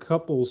other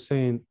couples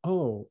saying,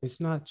 "Oh, it's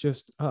not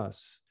just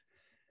us,"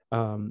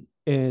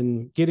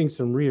 and getting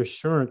some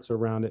reassurance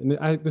around it.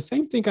 And the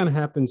same thing kind of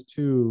happens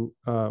too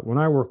when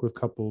I work with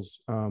couples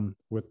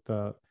with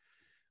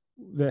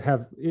that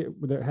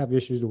have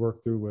issues to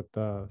work through with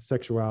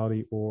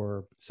sexuality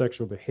or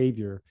sexual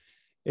behavior.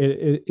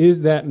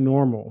 Is that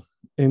normal?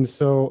 And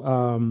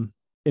so,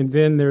 and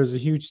then there's a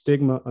huge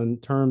stigma in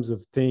terms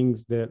of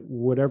things that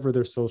whatever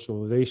their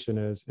socialization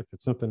is, if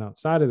it's something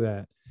outside of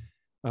that,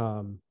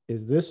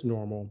 is this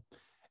normal?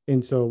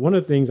 And so one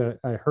of the things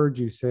I heard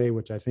you say,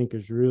 which I think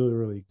is really,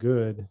 really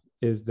good,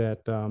 is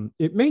that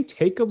it may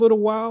take a little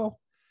while,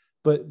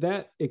 but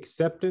that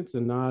acceptance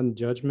and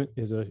non-judgment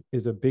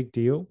is a big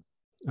deal.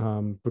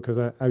 Because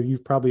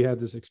you've probably had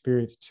this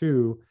experience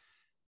too.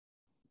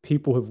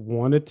 People have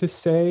wanted to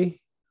say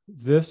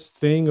this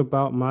thing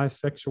about my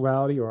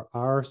sexuality or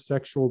our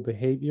sexual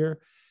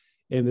behavior,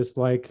 and it's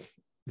like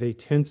they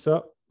tense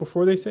up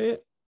before they say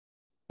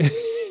it,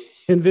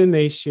 and then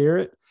they share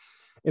it,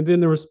 and then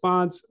the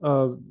response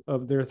of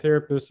their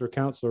therapist or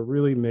counselor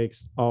really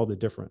makes all the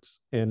difference.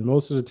 And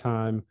most of the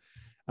time,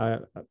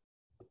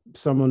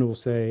 someone will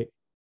say,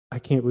 "I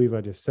can't believe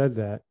I just said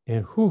that,"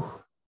 and whew,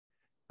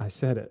 I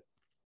said it.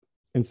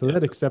 And so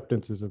that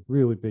acceptance is a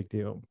really big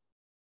deal.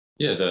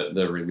 Yeah,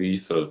 the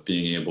relief of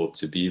being able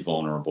to be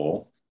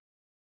vulnerable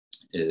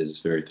is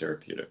very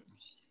therapeutic.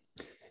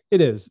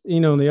 It is.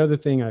 And the other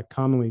thing I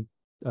commonly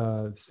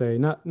say,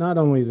 not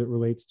only as it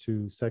relates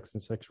to sex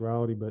and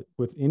sexuality, but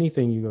with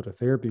anything you go to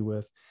therapy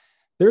with,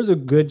 there's a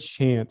good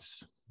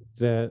chance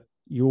that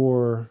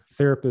your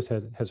therapist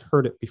has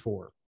heard it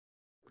before.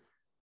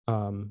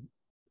 And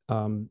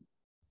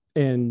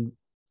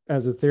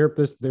as a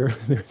therapist, there are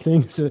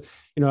things that,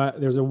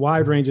 there's a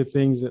wide range of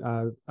things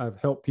that I've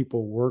helped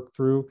people work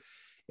through,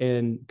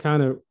 and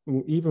kind of,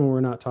 even when we're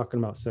not talking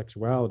about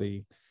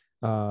sexuality,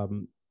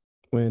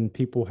 when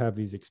people have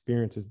these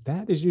experiences,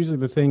 that is usually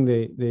the thing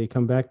they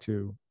come back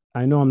to.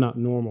 I know I'm not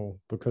normal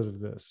because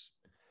of this.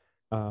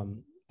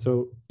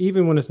 So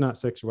even when it's not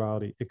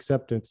sexuality,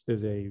 acceptance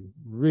is a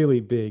really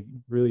big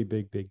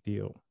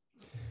deal.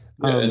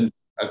 Yeah, and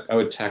I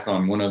would tack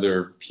on one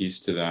other piece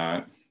to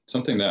that.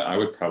 Something that I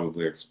would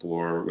probably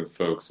explore with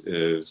folks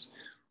is,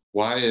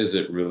 why is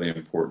it really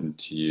important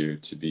to you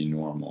to be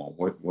normal?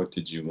 What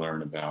did you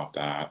learn about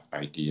that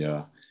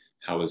idea?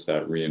 How is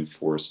that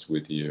reinforced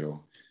with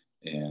you?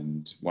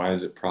 And why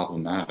is it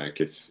problematic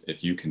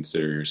if you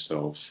consider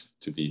yourself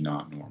to be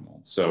not normal?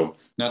 So,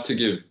 not to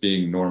give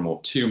being normal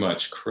too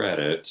much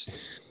credit,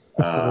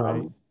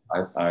 Right.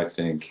 I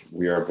think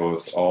we are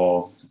both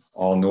all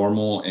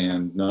normal,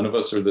 and none of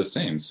us are the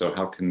same. So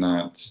how can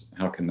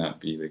that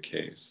be the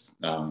case?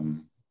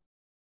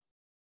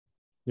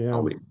 Yeah.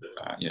 I'll leave it at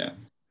that. Yeah.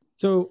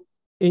 So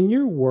in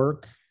your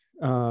work,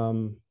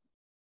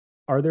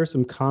 are there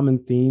some common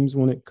themes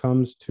when it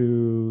comes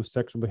to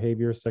sexual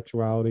behavior,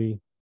 sexuality,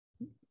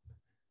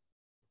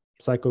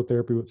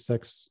 psychotherapy with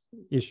sex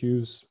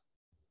issues?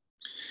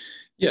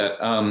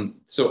 Yeah.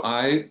 So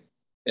I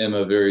am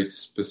a very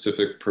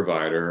specific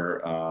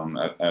provider.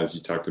 As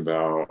you talked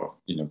about,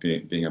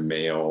 being a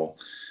male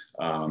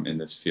in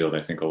this field,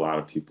 I think a lot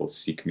of people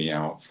seek me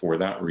out for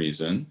that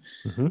reason.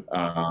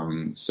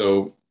 Mm-hmm.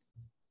 So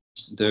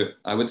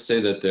I would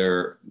say that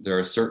there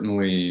are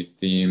certainly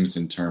themes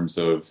in terms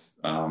of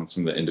some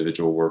of the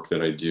individual work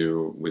that I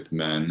do with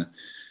men.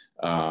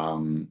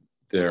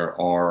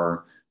 There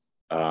are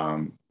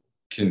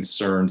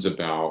concerns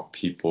about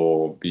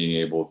people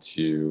being able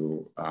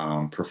to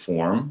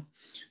perform.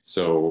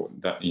 So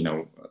that,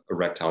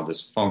 erectile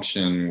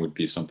dysfunction would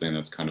be something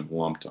that's kind of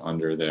lumped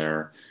under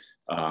there.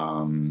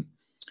 And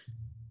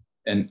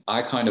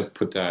I kind of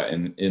put that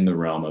in the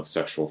realm of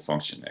sexual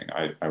functioning.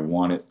 I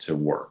want it to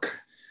work.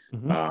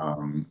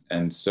 Mm-hmm.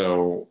 And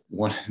so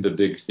one of the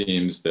big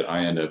themes that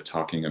I end up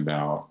talking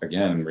about,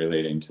 again,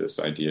 relating to this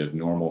idea of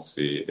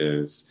normalcy,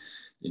 is,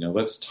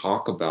 let's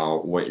talk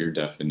about what your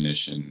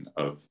definition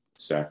of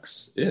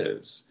sex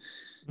is.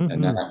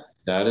 Mm-hmm. And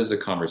that is a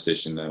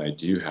conversation that I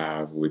do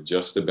have with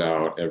just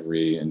about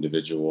every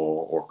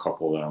individual or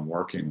couple that I'm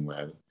working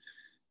with.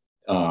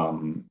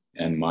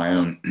 And my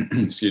own,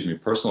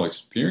 personal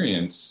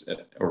experience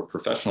or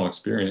professional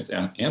experience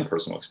and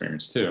personal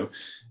experience too,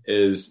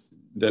 is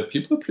that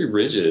people are pretty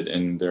rigid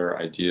in their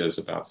ideas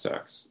about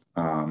sex.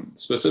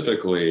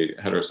 Specifically,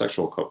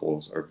 heterosexual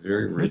couples are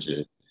very mm-hmm.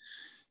 rigid.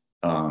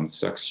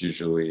 Sex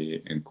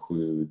usually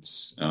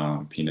includes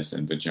penis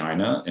and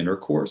vagina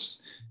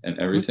intercourse, and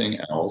everything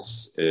mm-hmm.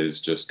 else is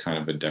just kind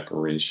of a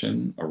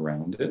decoration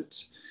around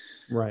it.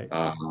 Right.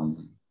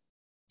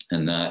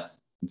 And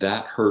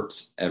that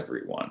hurts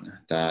everyone.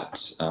 That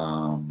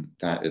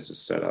is a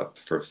setup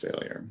for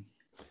failure.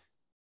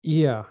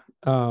 Yeah.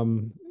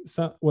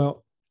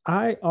 Well,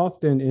 I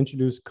often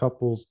introduce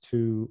couples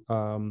to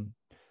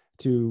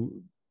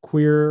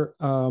queer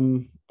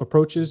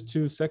approaches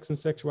to sex and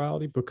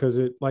sexuality, because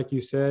it, like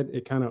you said,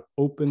 it kind of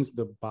opens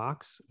the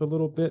box a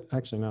little bit.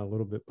 Actually, not a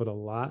little bit, but a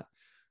lot.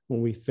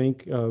 When we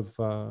think of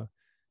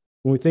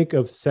when we think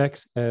of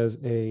sex as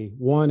a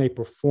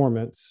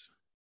performance,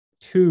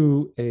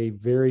 two, a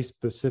very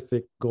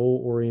specific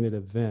goal-oriented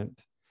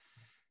event,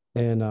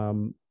 and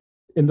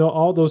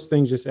all those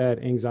things just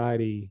add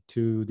anxiety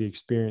to the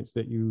experience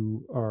that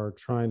you are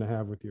trying to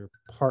have with your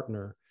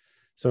partner.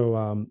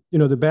 So,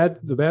 the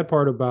bad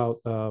part about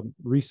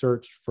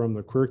research from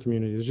the queer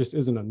community is just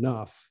isn't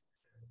enough.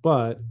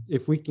 But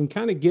if we can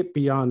kind of get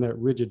beyond that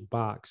rigid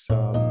box,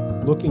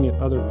 looking at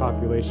other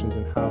populations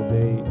and how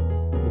they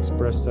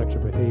express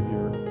sexual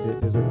behavior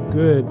is a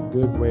good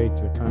way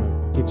to kind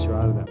of get you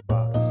out of that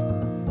box.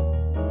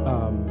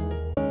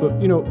 But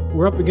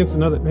we're up against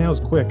another. Man, that was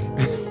quick.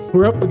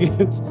 We're up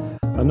against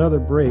another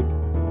break.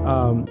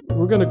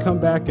 We're going to come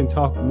back and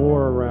talk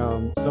more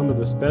around some of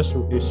the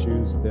special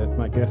issues that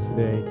my guest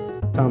today,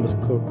 Thomas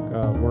Cook,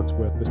 works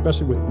with,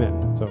 especially with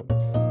men. So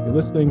you're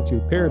listening to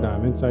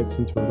Paradigm, Insights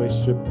into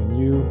Relationship and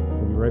You.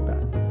 We'll be right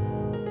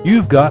back.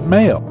 You've got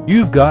mail.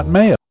 You've got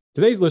mail.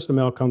 Today's listener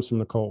mail comes from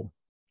Nicole.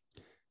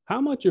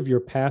 How much of your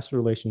past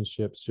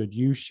relationships should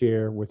you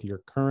share with your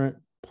current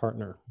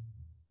partner?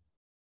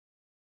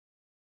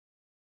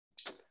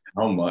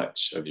 How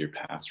much of your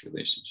past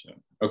relationship?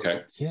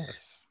 Okay.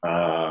 Yes.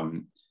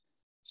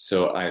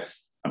 So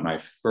my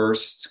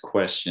first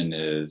question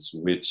is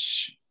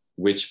which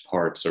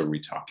parts are we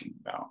talking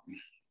about?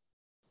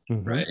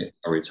 Mm-hmm. Right?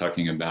 Are we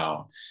talking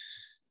about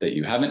that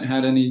you haven't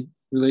had any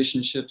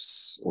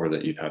relationships, or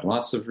that you've had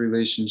lots of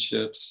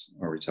relationships?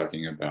 Are we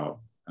talking about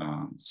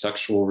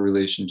sexual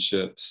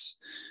relationships?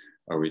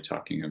 Are we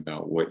talking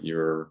about what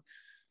your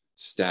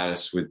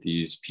status with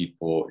these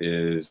people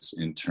is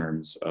in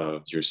terms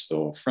of you're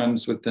still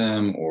friends with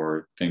them,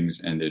 or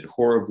things ended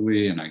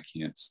horribly and I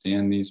can't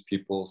stand these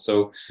people?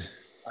 So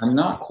I'm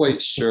not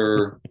quite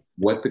sure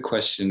what the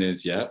question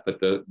is yet, but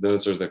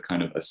those are the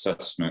kind of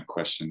assessment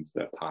questions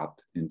that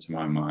pop into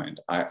my mind.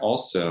 I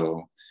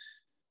also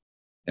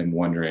am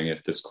wondering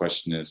if this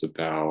question is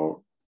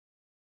about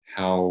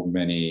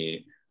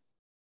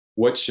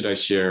what should I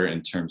share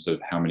in terms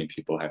of how many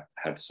people I've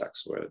had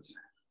sex with?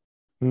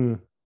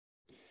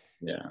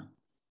 Yeah.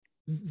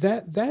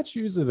 That's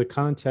usually the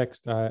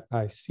context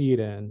I see it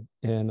in.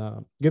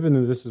 And given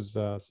that this is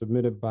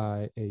submitted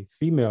by a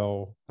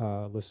female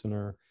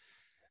listener,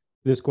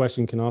 this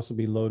question can also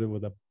be loaded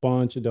with a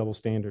bunch of double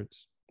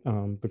standards,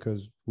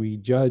 because we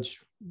judge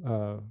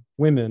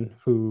women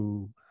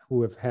who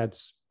have had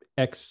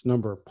X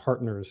number of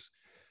partners.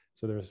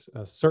 So there's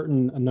a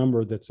certain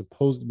number that's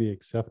supposed to be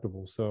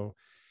acceptable. So,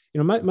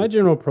 my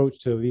general approach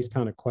to these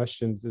kind of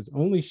questions is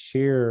only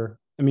share.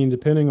 I mean,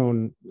 depending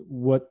on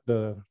what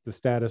the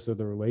status of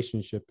the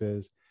relationship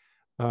is,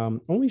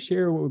 only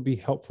share what would be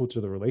helpful to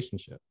the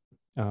relationship.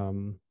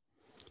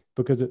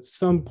 Because at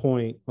some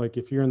point, like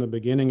if you're in the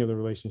beginning of the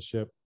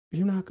relationship,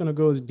 you're not going to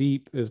go as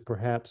deep as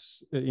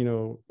perhaps,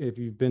 if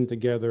you've been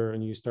together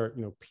and you start,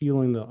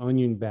 peeling the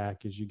onion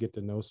back as you get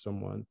to know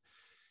someone.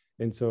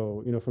 And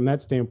so, from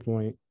that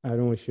standpoint, I'd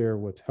only share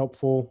what's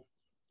helpful,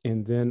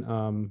 and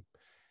then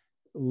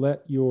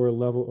let your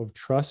level of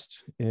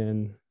trust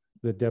in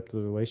the depth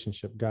of the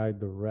relationship guide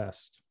the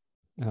rest.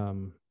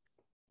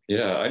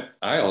 I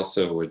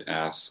also would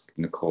ask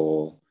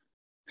Nicole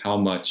how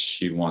much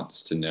she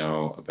wants to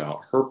know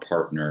about her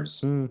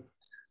partner's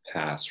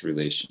past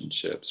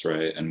relationships,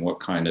 right? And what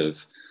kind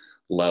of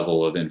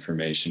level of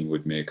information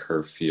would make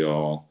her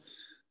feel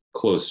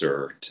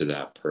closer to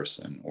that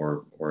person,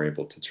 or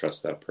able to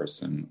trust that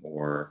person,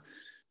 or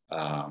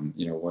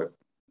what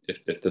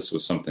if this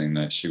was something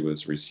that she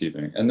was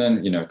receiving. And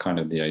then kind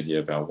of the idea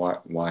about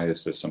why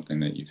is this something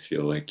that you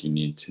feel like you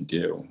need to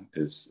do?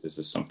 Is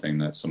this something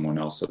that someone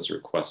else has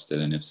requested,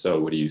 and if so,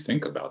 what do you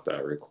think about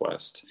that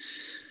request?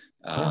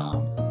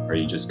 Are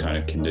you just kind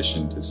of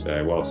conditioned to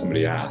say, well, if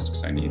somebody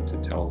asks, I need to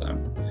tell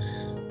them?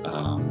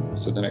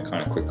 So then it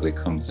kind of quickly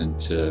comes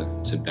into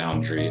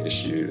boundary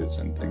issues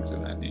and things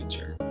of that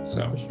nature.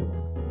 So,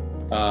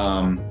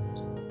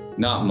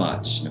 not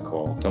much,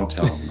 Nicole. Don't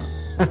tell them.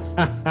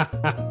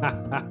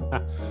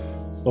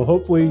 Well,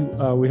 hopefully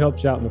we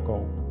helped you out,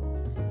 Nicole.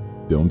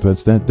 Don't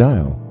touch that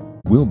dial.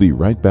 We'll be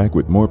right back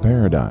with more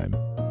Paradigm,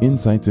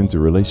 Insights into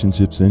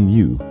Relationships and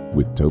You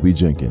with Toby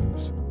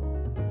Jenkins.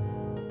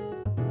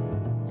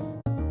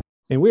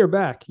 And we are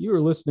back. You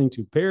are listening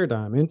to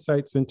Paradigm,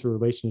 Insights into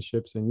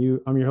Relationships and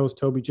You. I'm your host,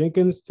 Toby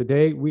Jenkins.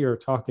 Today, we are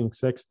talking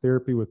sex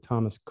therapy with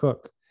Thomas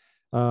Cook.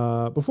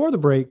 Before the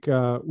break,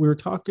 we were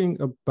talking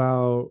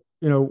about,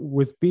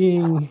 with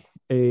being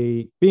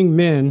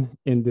men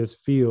in this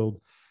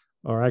field,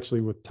 or actually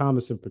with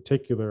Thomas in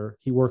particular,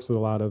 he works with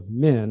a lot of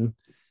men.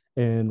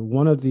 And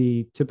one of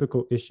the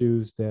typical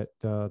issues that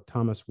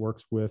Thomas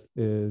works with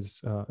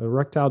is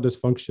erectile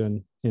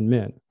dysfunction in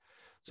men.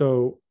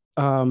 So,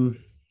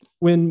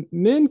 when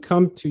men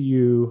come to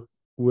you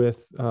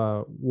with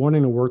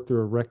wanting to work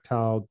through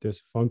erectile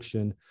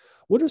dysfunction,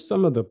 what are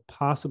some of the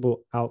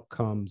possible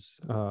outcomes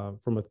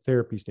from a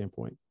therapy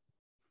standpoint?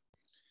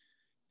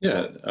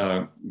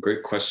 Yeah,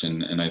 great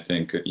question. And I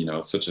think,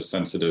 such a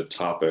sensitive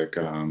topic.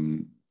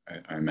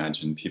 I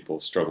imagine people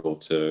struggle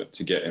to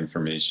get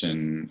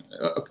information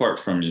apart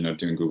from,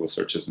 doing Google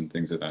searches and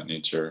things of that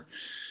nature.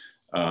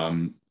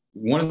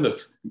 One of the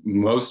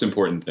most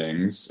important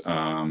things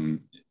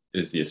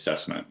is the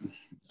assessment.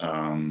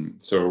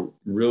 So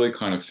really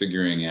kind of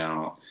figuring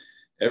out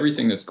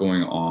everything that's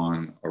going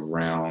on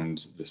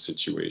around the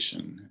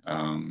situation.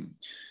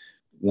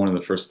 One of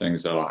the first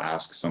things that I'll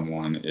ask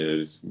someone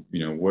is,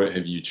 what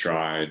have you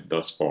tried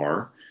thus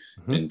far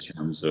in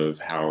terms of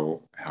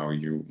how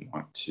you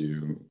want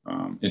to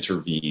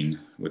intervene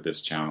with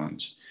this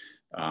challenge?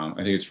 I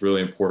think it's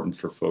really important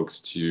for folks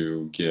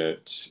to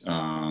get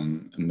a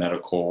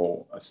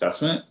medical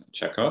assessment,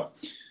 checkup.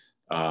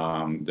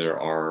 There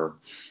are,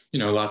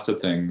 lots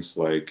of things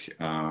like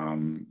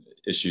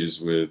issues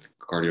with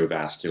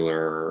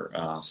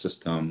cardiovascular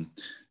system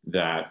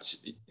that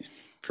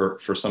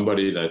for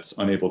somebody that's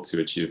unable to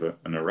achieve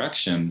an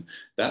erection,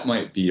 that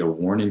might be a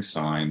warning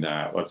sign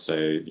that, let's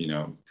say,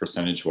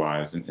 percentage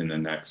wise in the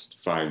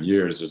next 5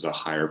 years, there's a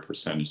higher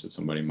percentage that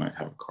somebody might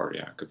have a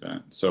cardiac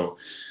event. So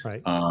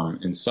right.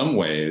 In some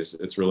ways,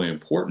 it's really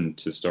important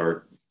to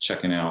start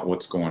checking out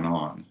what's going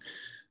on.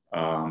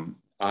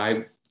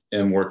 I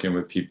am working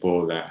with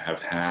people that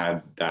have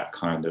had that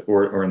kind of,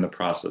 or in the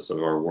process of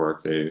our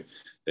work, they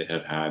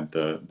have had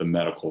the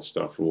medical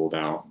stuff ruled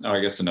out. Oh,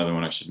 I guess another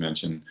one I should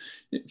mention,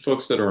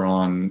 folks that are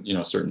on,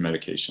 certain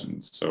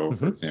medications. So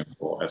for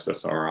example,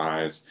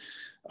 SSRIs,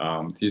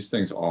 these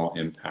things all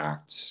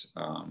impact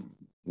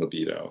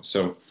libido.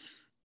 So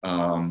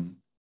I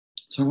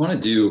want to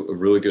do a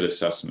really good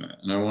assessment,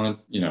 and I want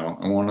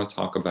to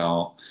talk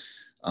about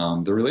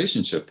the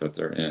relationship that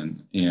they're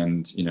in.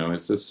 And,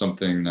 is this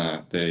something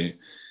that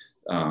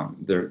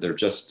they're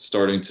just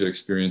starting to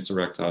experience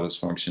erectile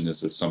dysfunction?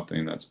 Is this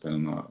something that's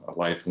been a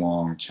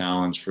lifelong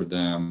challenge for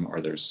them?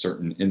 Are there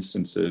certain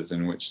instances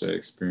in which they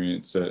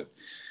experience it?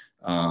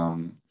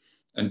 And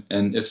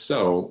if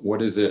so,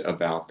 what is it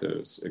about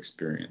those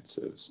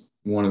experiences?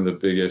 One of the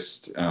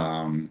biggest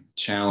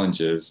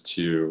challenges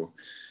to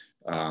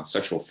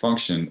sexual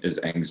function is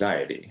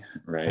anxiety,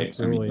 right?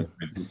 Absolutely.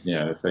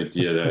 This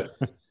idea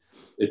that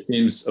it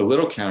seems a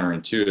little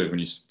counterintuitive when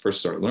you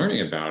first start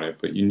learning about it,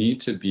 but you need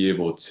to be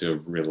able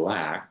to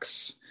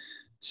relax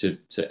to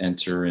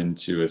enter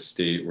into a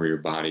state where your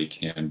body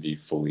can be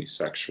fully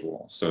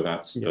sexual. So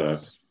that's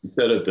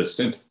instead of the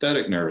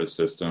sympathetic nervous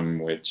system,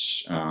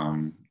 which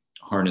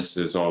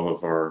harnesses all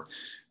of our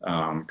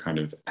kind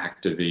of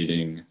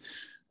activating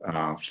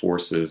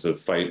forces of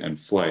fight and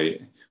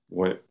flight,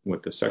 what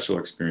the sexual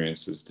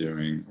experience is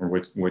doing, or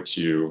what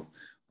you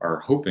are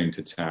hoping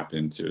to tap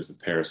into, is the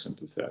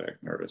parasympathetic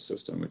nervous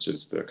system, which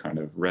is the kind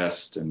of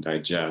rest and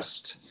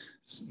digest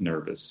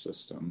nervous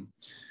system.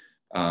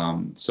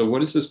 So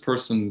what is this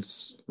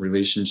person's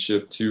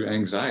relationship to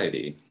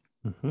anxiety?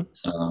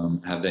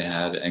 Have they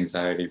had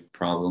anxiety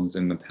problems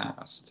in the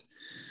past?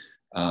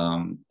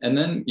 And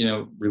then,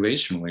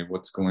 relationally,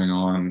 what's going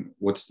on?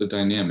 What's the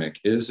dynamic?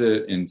 Is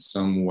it in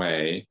some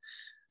way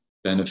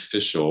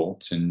beneficial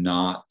to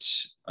not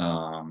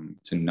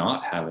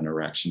have an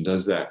erection?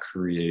 Does that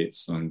create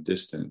some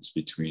distance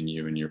between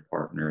you and your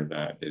partner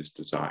that is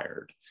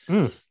desired?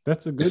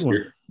 That's a good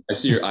one. I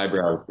see your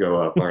eyebrows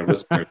go up. Our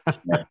listeners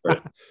can't,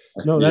 but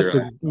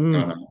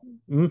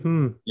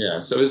yeah.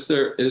 So is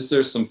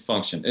there some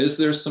function? Is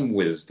there some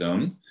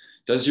wisdom?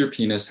 Does your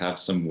penis have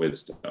some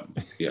wisdom?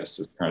 Yes,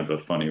 it's kind of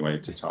a funny way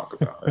to talk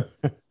about it.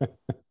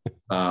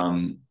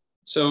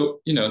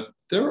 So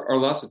there are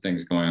lots of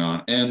things going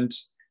on, and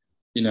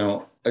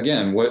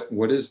again,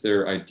 what is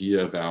their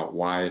idea about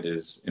why it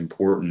is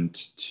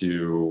important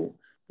to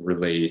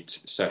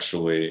relate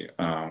sexually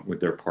with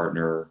their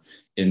partner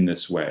in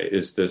this way?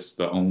 Is this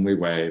the only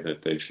way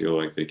that they feel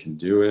like they can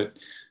do it,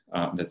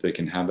 that they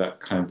can have that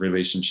kind of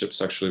relationship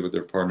sexually with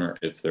their partner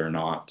if they're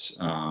not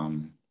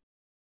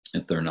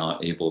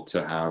able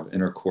to have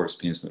intercourse,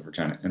 penis and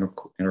vagina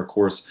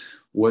intercourse?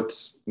 What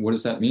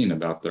does that mean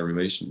about their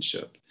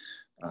relationship?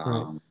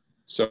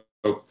 So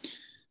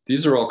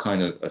these are all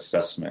kind of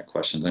assessment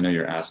questions. I know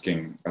you're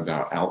asking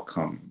about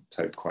outcome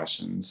type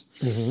questions.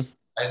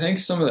 I think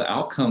some of the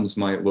outcomes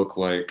might look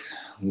like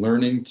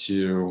learning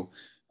to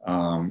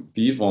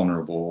be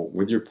vulnerable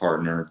with your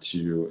partner,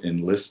 to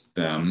enlist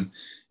them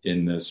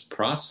in this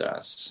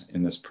process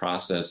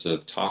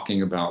of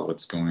talking about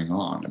what's going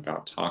on,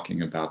 about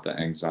talking about the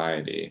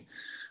anxiety,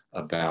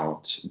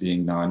 about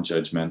being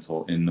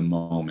non-judgmental in the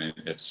moment.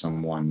 If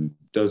someone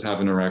does have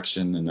an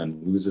erection and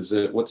then loses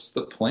it, what's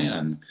the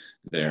plan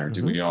there?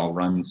 Do we all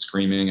run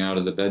screaming out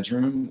of the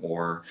bedroom,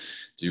 or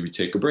do we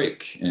take a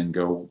break and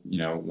go,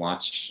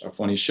 watch a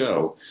funny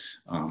show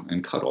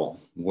and cuddle?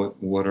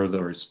 What are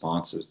the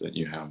responses that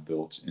you have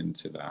built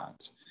into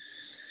that?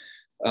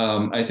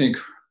 I think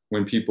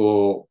when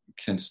people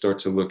can start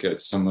to look at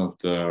some of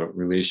the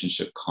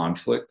relationship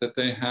conflict that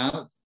they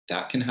have,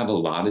 that can have a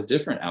lot of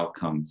different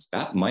outcomes.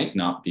 That might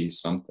not be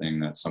something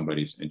that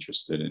somebody's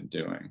interested in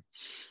doing.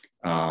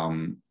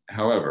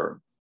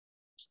 However,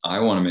 I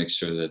want to make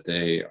sure that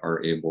they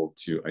are able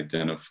to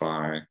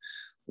identify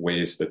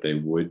ways that they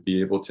would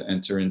be able to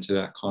enter into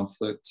that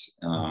conflict.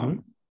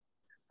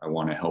 I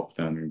want to help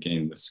them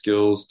gain the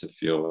skills to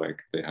feel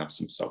like they have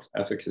some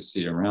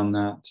self-efficacy around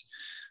that,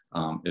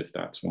 if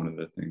that's one of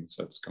the things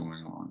that's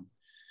going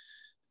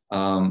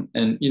on.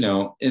 And,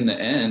 in the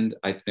end,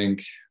 I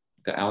think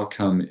the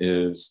outcome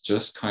is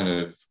just kind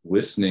of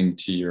listening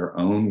to your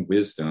own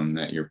wisdom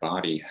that your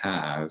body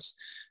has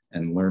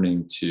and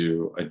learning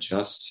to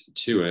adjust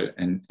to it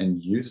and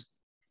use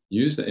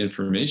the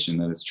information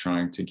that it's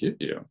trying to give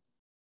you,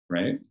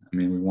 right? I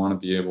mean, we want to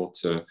be able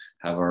to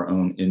have our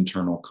own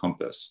internal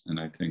compass. And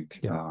I think,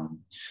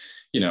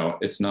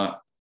 it's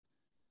not,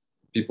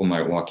 people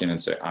might walk in and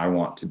say, I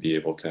want to be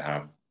able to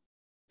have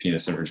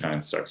penis and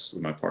vagina sex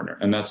with my partner.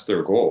 And that's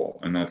their goal.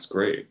 And that's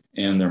great.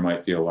 And there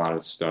might be a lot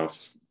of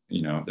stuff,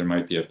 there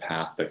might be a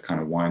path that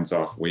kind of winds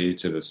off way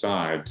to the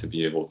side to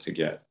be able to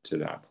get to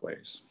that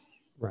place.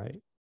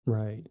 Right.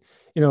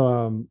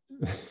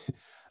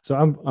 So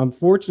I'm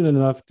fortunate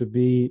enough to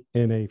be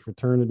in a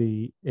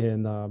fraternity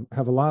and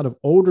have a lot of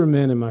older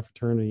men in my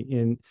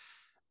fraternity.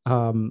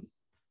 And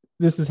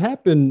this has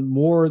happened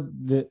more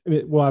than,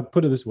 I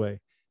put it this way.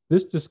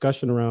 This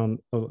discussion around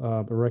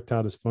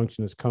erectile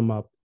dysfunction has come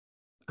up,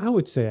 I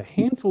would say, a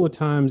handful of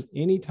times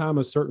anytime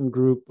a certain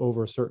group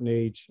over a certain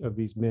age of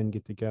these men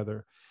get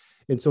together.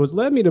 And so it's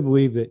led me to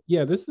believe that,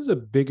 this is a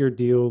bigger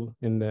deal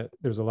in that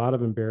there's a lot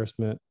of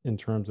embarrassment in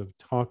terms of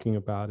talking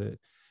about it.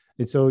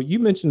 And so you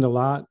mentioned a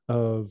lot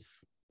of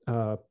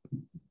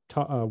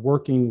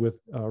working with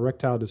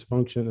erectile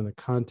dysfunction in the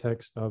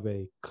context of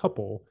a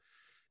couple.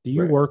 Do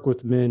you work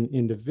with men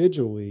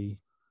individually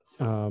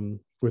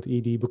with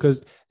ED?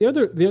 Because the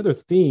other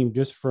theme,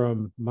 just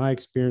from my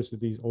experience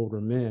with these older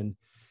men,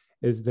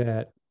 is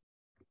that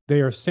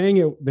they are saying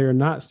it, they're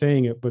not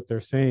saying it, but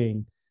they're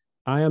saying,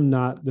 I am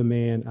not the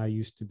man I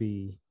used to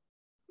be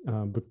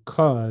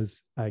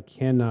because I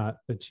cannot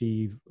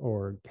achieve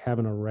or have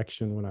an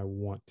erection when I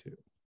want to.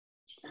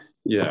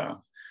 Yeah.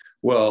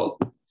 Well,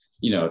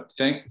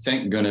 thank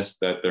goodness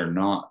that they're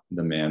not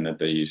the man that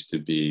they used to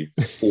be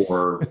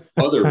for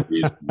other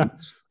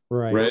reasons.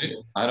 Right.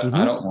 I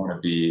don't want to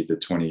be the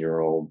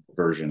 20-year-old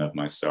version of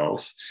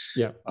myself.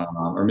 Yeah.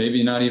 Or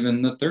maybe not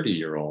even the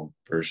 30-year-old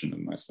version of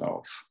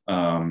myself.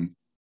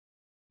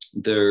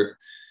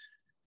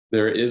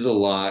 There is a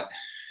lot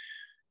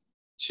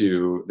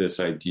to this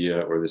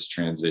idea or this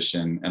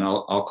transition, and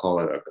I'll call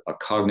it a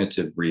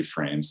cognitive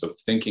reframe. So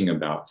thinking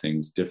about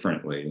things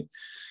differently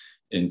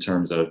in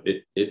terms of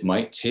it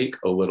might take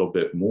a little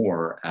bit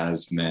more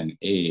as men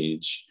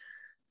age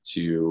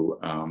to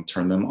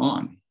turn them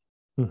on.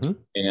 Mm-hmm.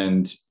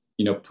 And,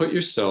 put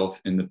yourself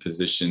in the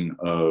position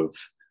of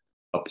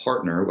a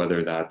partner,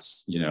 whether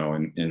that's,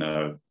 in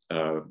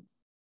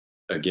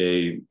a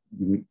gay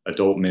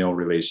adult male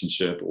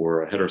relationship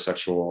or a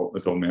heterosexual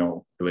adult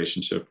male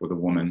relationship with a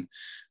woman.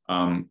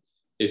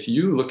 If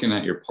you looking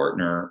at your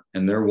partner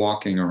and they're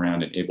walking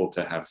around and able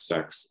to have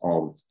sex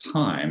all the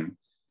time,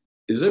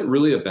 is it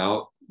really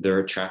about their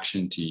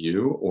attraction to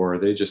you, or are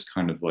they just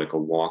kind of like a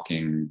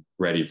walking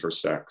ready for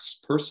sex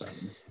person?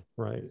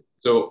 Right.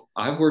 So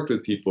I've worked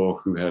with people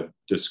who have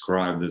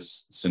described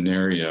this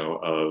scenario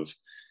of,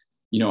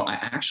 I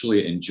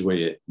actually enjoy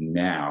it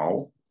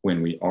now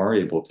when we are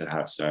able to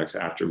have sex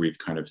after we've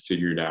kind of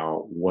figured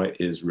out what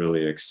is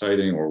really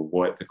exciting or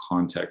what the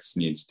context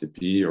needs to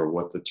be or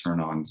what the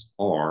turn-ons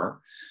are,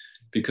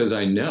 because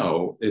I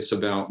know it's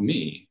about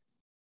me.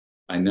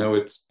 I know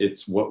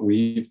it's what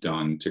we've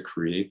done to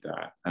create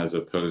that, as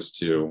opposed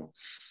to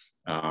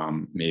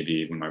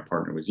maybe when my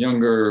partner was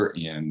younger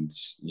and,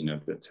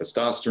 the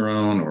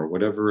testosterone or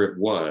whatever it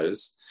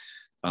was,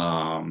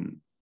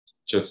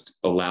 just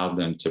allowed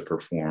them to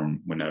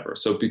perform whenever.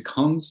 So it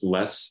becomes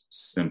less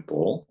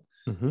simple.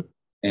 Mm-hmm.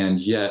 And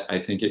yet I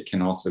think it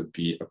can also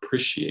be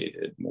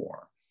appreciated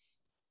more.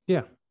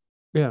 Yeah.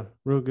 Yeah.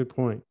 Real good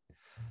point.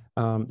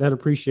 That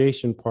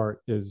appreciation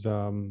part is,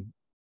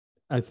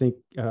 I think,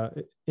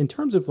 in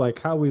terms of like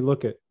how we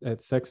look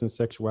at sex and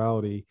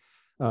sexuality,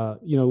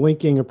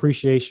 linking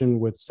appreciation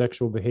with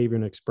sexual behavior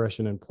and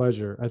expression and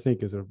pleasure, I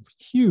think is a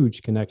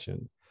huge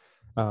connection.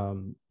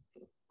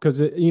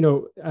 Because,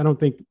 I don't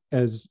think,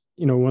 as,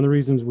 one of the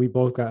reasons we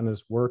both got in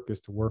this work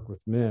is to work with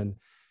men.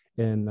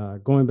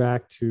 And going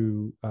back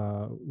to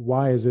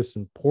why is this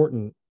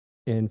important,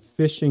 and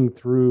fishing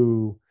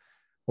through,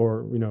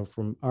 or,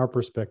 from our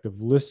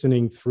perspective,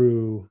 listening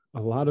through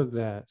a lot of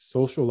that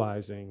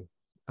socializing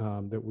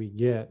that we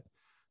get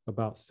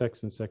about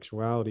sex and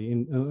sexuality.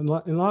 In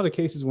a lot of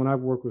cases, when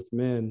I've worked with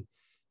men,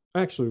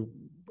 actually,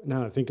 now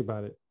that I think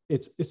about it,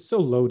 it's so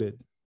loaded.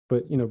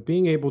 But,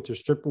 being able to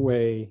strip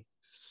away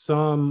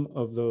some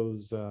of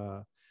those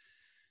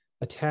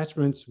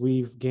attachments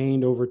we've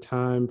gained over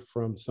time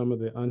from some of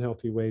the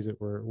unhealthy ways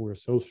that we're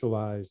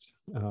socialized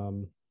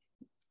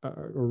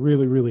are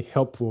really, really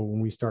helpful when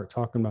we start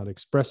talking about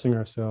expressing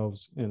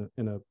ourselves in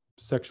a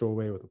sexual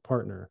way with a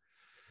partner.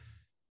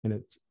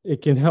 And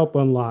it can help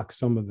unlock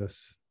some of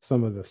this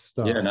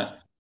stuff. Yeah, and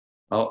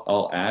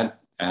I'll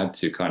add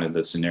to kind of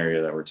the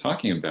scenario that we're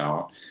talking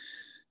about.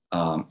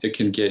 It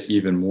can get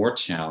even more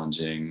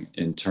challenging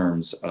in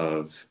terms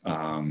of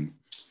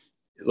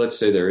let's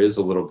say there is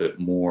a little bit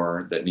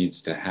more that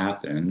needs to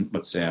happen.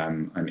 Let's say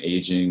I'm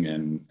aging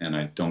and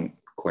I don't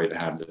quite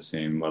have the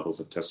same levels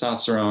of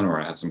testosterone, or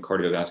I have some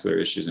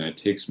cardiovascular issues and it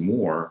takes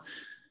more.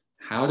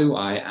 How do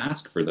I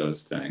ask for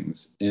those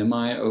things? Am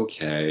I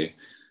okay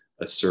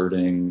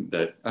asserting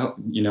that, oh,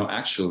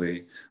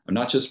 actually, I'm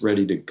not just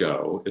ready to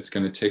go. It's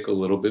going to take a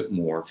little bit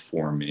more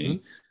for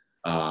me.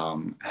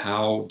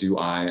 How do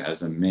I,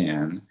 as a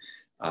man,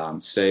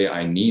 say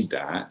I need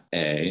that,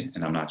 A,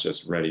 and I'm not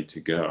just ready to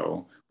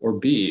go, or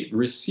B,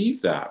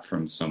 receive that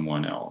from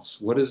someone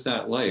else? What is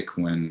that like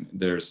when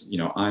there's,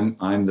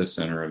 I'm the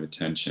center of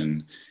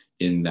attention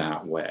in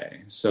that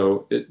way?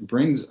 So it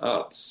brings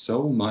up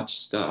so much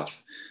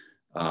stuff.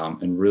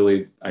 And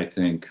really, I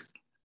think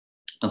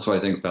that's what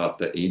I think about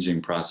the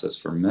aging process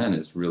for men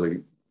is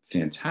really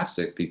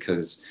fantastic,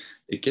 because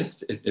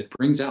it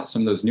brings out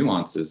some of those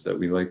nuances that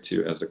we like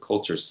to, as a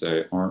culture,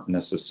 say aren't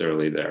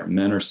necessarily there.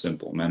 Men are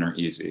simple, men are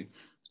easy.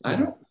 I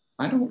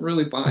don't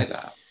really buy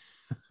that.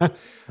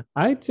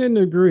 I tend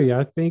to agree.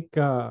 I think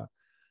I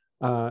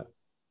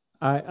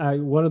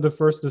one of the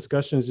first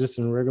discussions just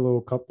in regular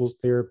couples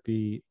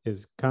therapy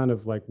is kind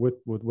of like with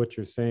what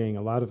you're saying.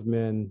 A lot of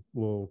men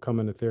will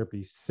come into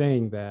therapy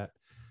saying that,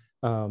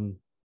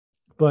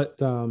 but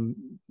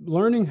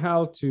learning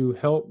how to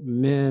help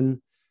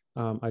men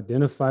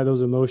identify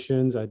those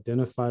emotions,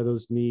 identify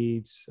those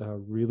needs,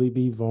 really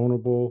be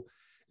vulnerable.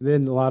 And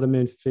then a lot of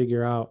men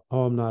figure out,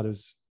 oh, I'm not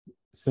as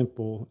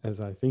simple as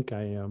I think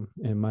I am,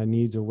 and my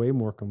needs are way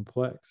more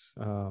complex.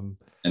 And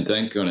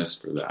thank goodness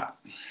for that.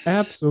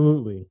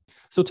 Absolutely.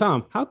 So,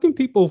 Tom, how can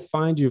people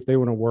find you if they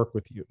want to work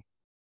with you?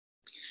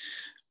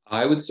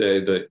 I would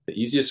say that the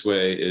easiest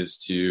way is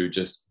to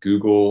just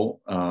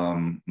Google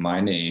my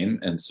name.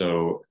 And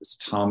so it's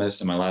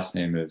Thomas, and my last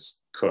name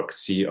is Cooke,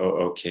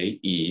 Cooke.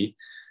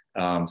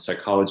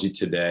 Psychology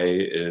Today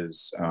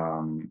is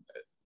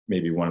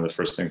maybe one of the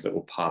first things that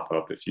will pop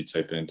up if you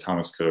type in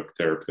Thomas Cooke,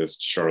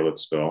 therapist,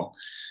 Charlottesville.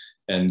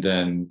 And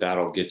then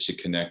that'll get you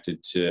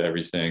connected to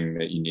everything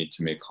that you need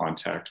to make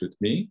contact with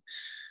me.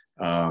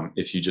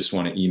 If you just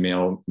want to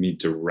email me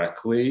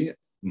directly,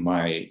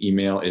 my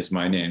email is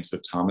my name, so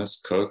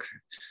Thomas Cooke,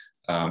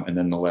 and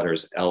then the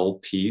letters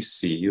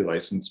LPC,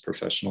 Licensed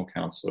Professional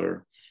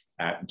Counselor,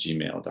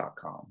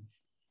 @gmail.com.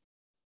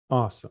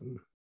 Awesome.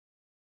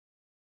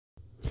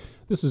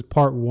 This is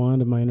part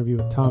 1 of my interview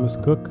with Thomas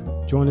Cooke.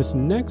 Join us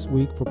next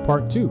week for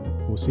part 2.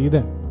 We'll see you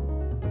then.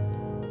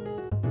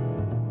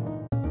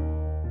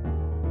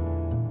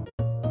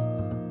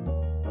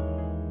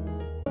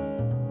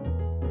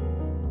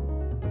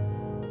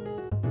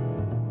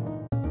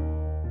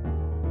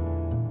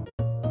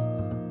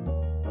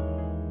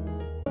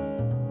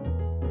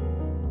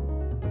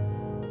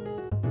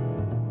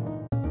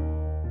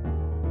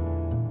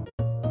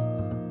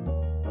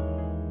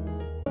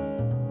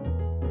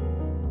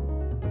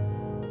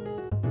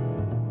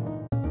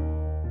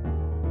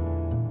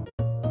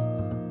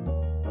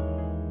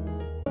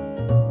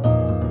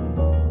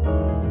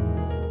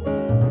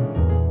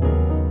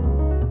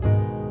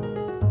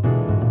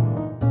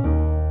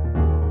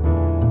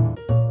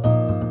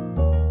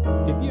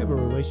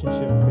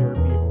 Relationship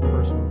therapy or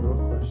personal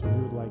growth question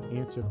you would like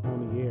answered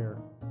on the air,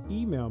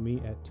 email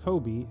me at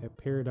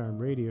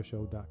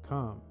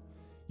toby@paradigmradioshow.com.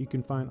 You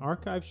can find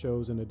archive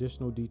shows and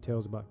additional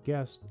details about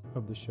guests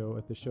of the show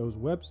at the show's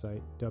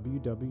website,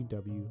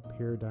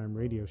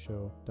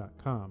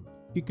 www.paradigmradioshow.com.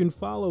 You can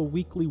follow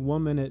weekly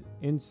 1-minute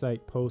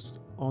insight posts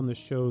on the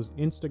show's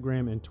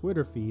Instagram and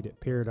Twitter feed at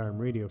Paradigm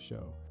Radio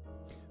Show.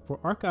 For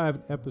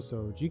archived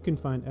episodes, you can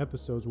find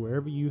episodes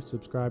wherever you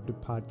subscribe to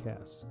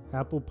podcasts: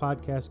 Apple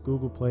Podcasts,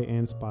 Google Play,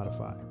 and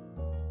Spotify.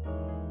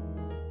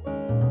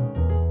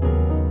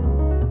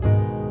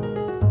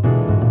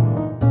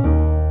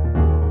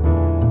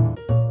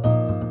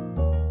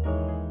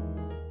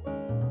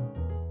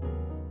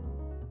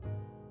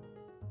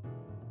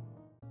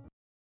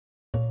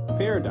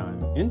 Paradigm,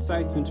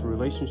 Insights into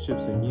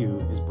Relationships and You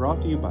is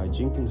brought to you by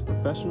Jenkins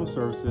Professional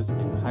Services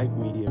and Hype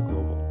Media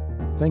Global.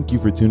 Thank you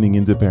for tuning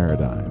into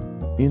Paradigm,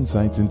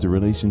 Insights into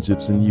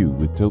Relationships and You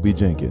with Toby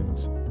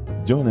Jenkins.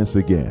 Join us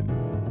again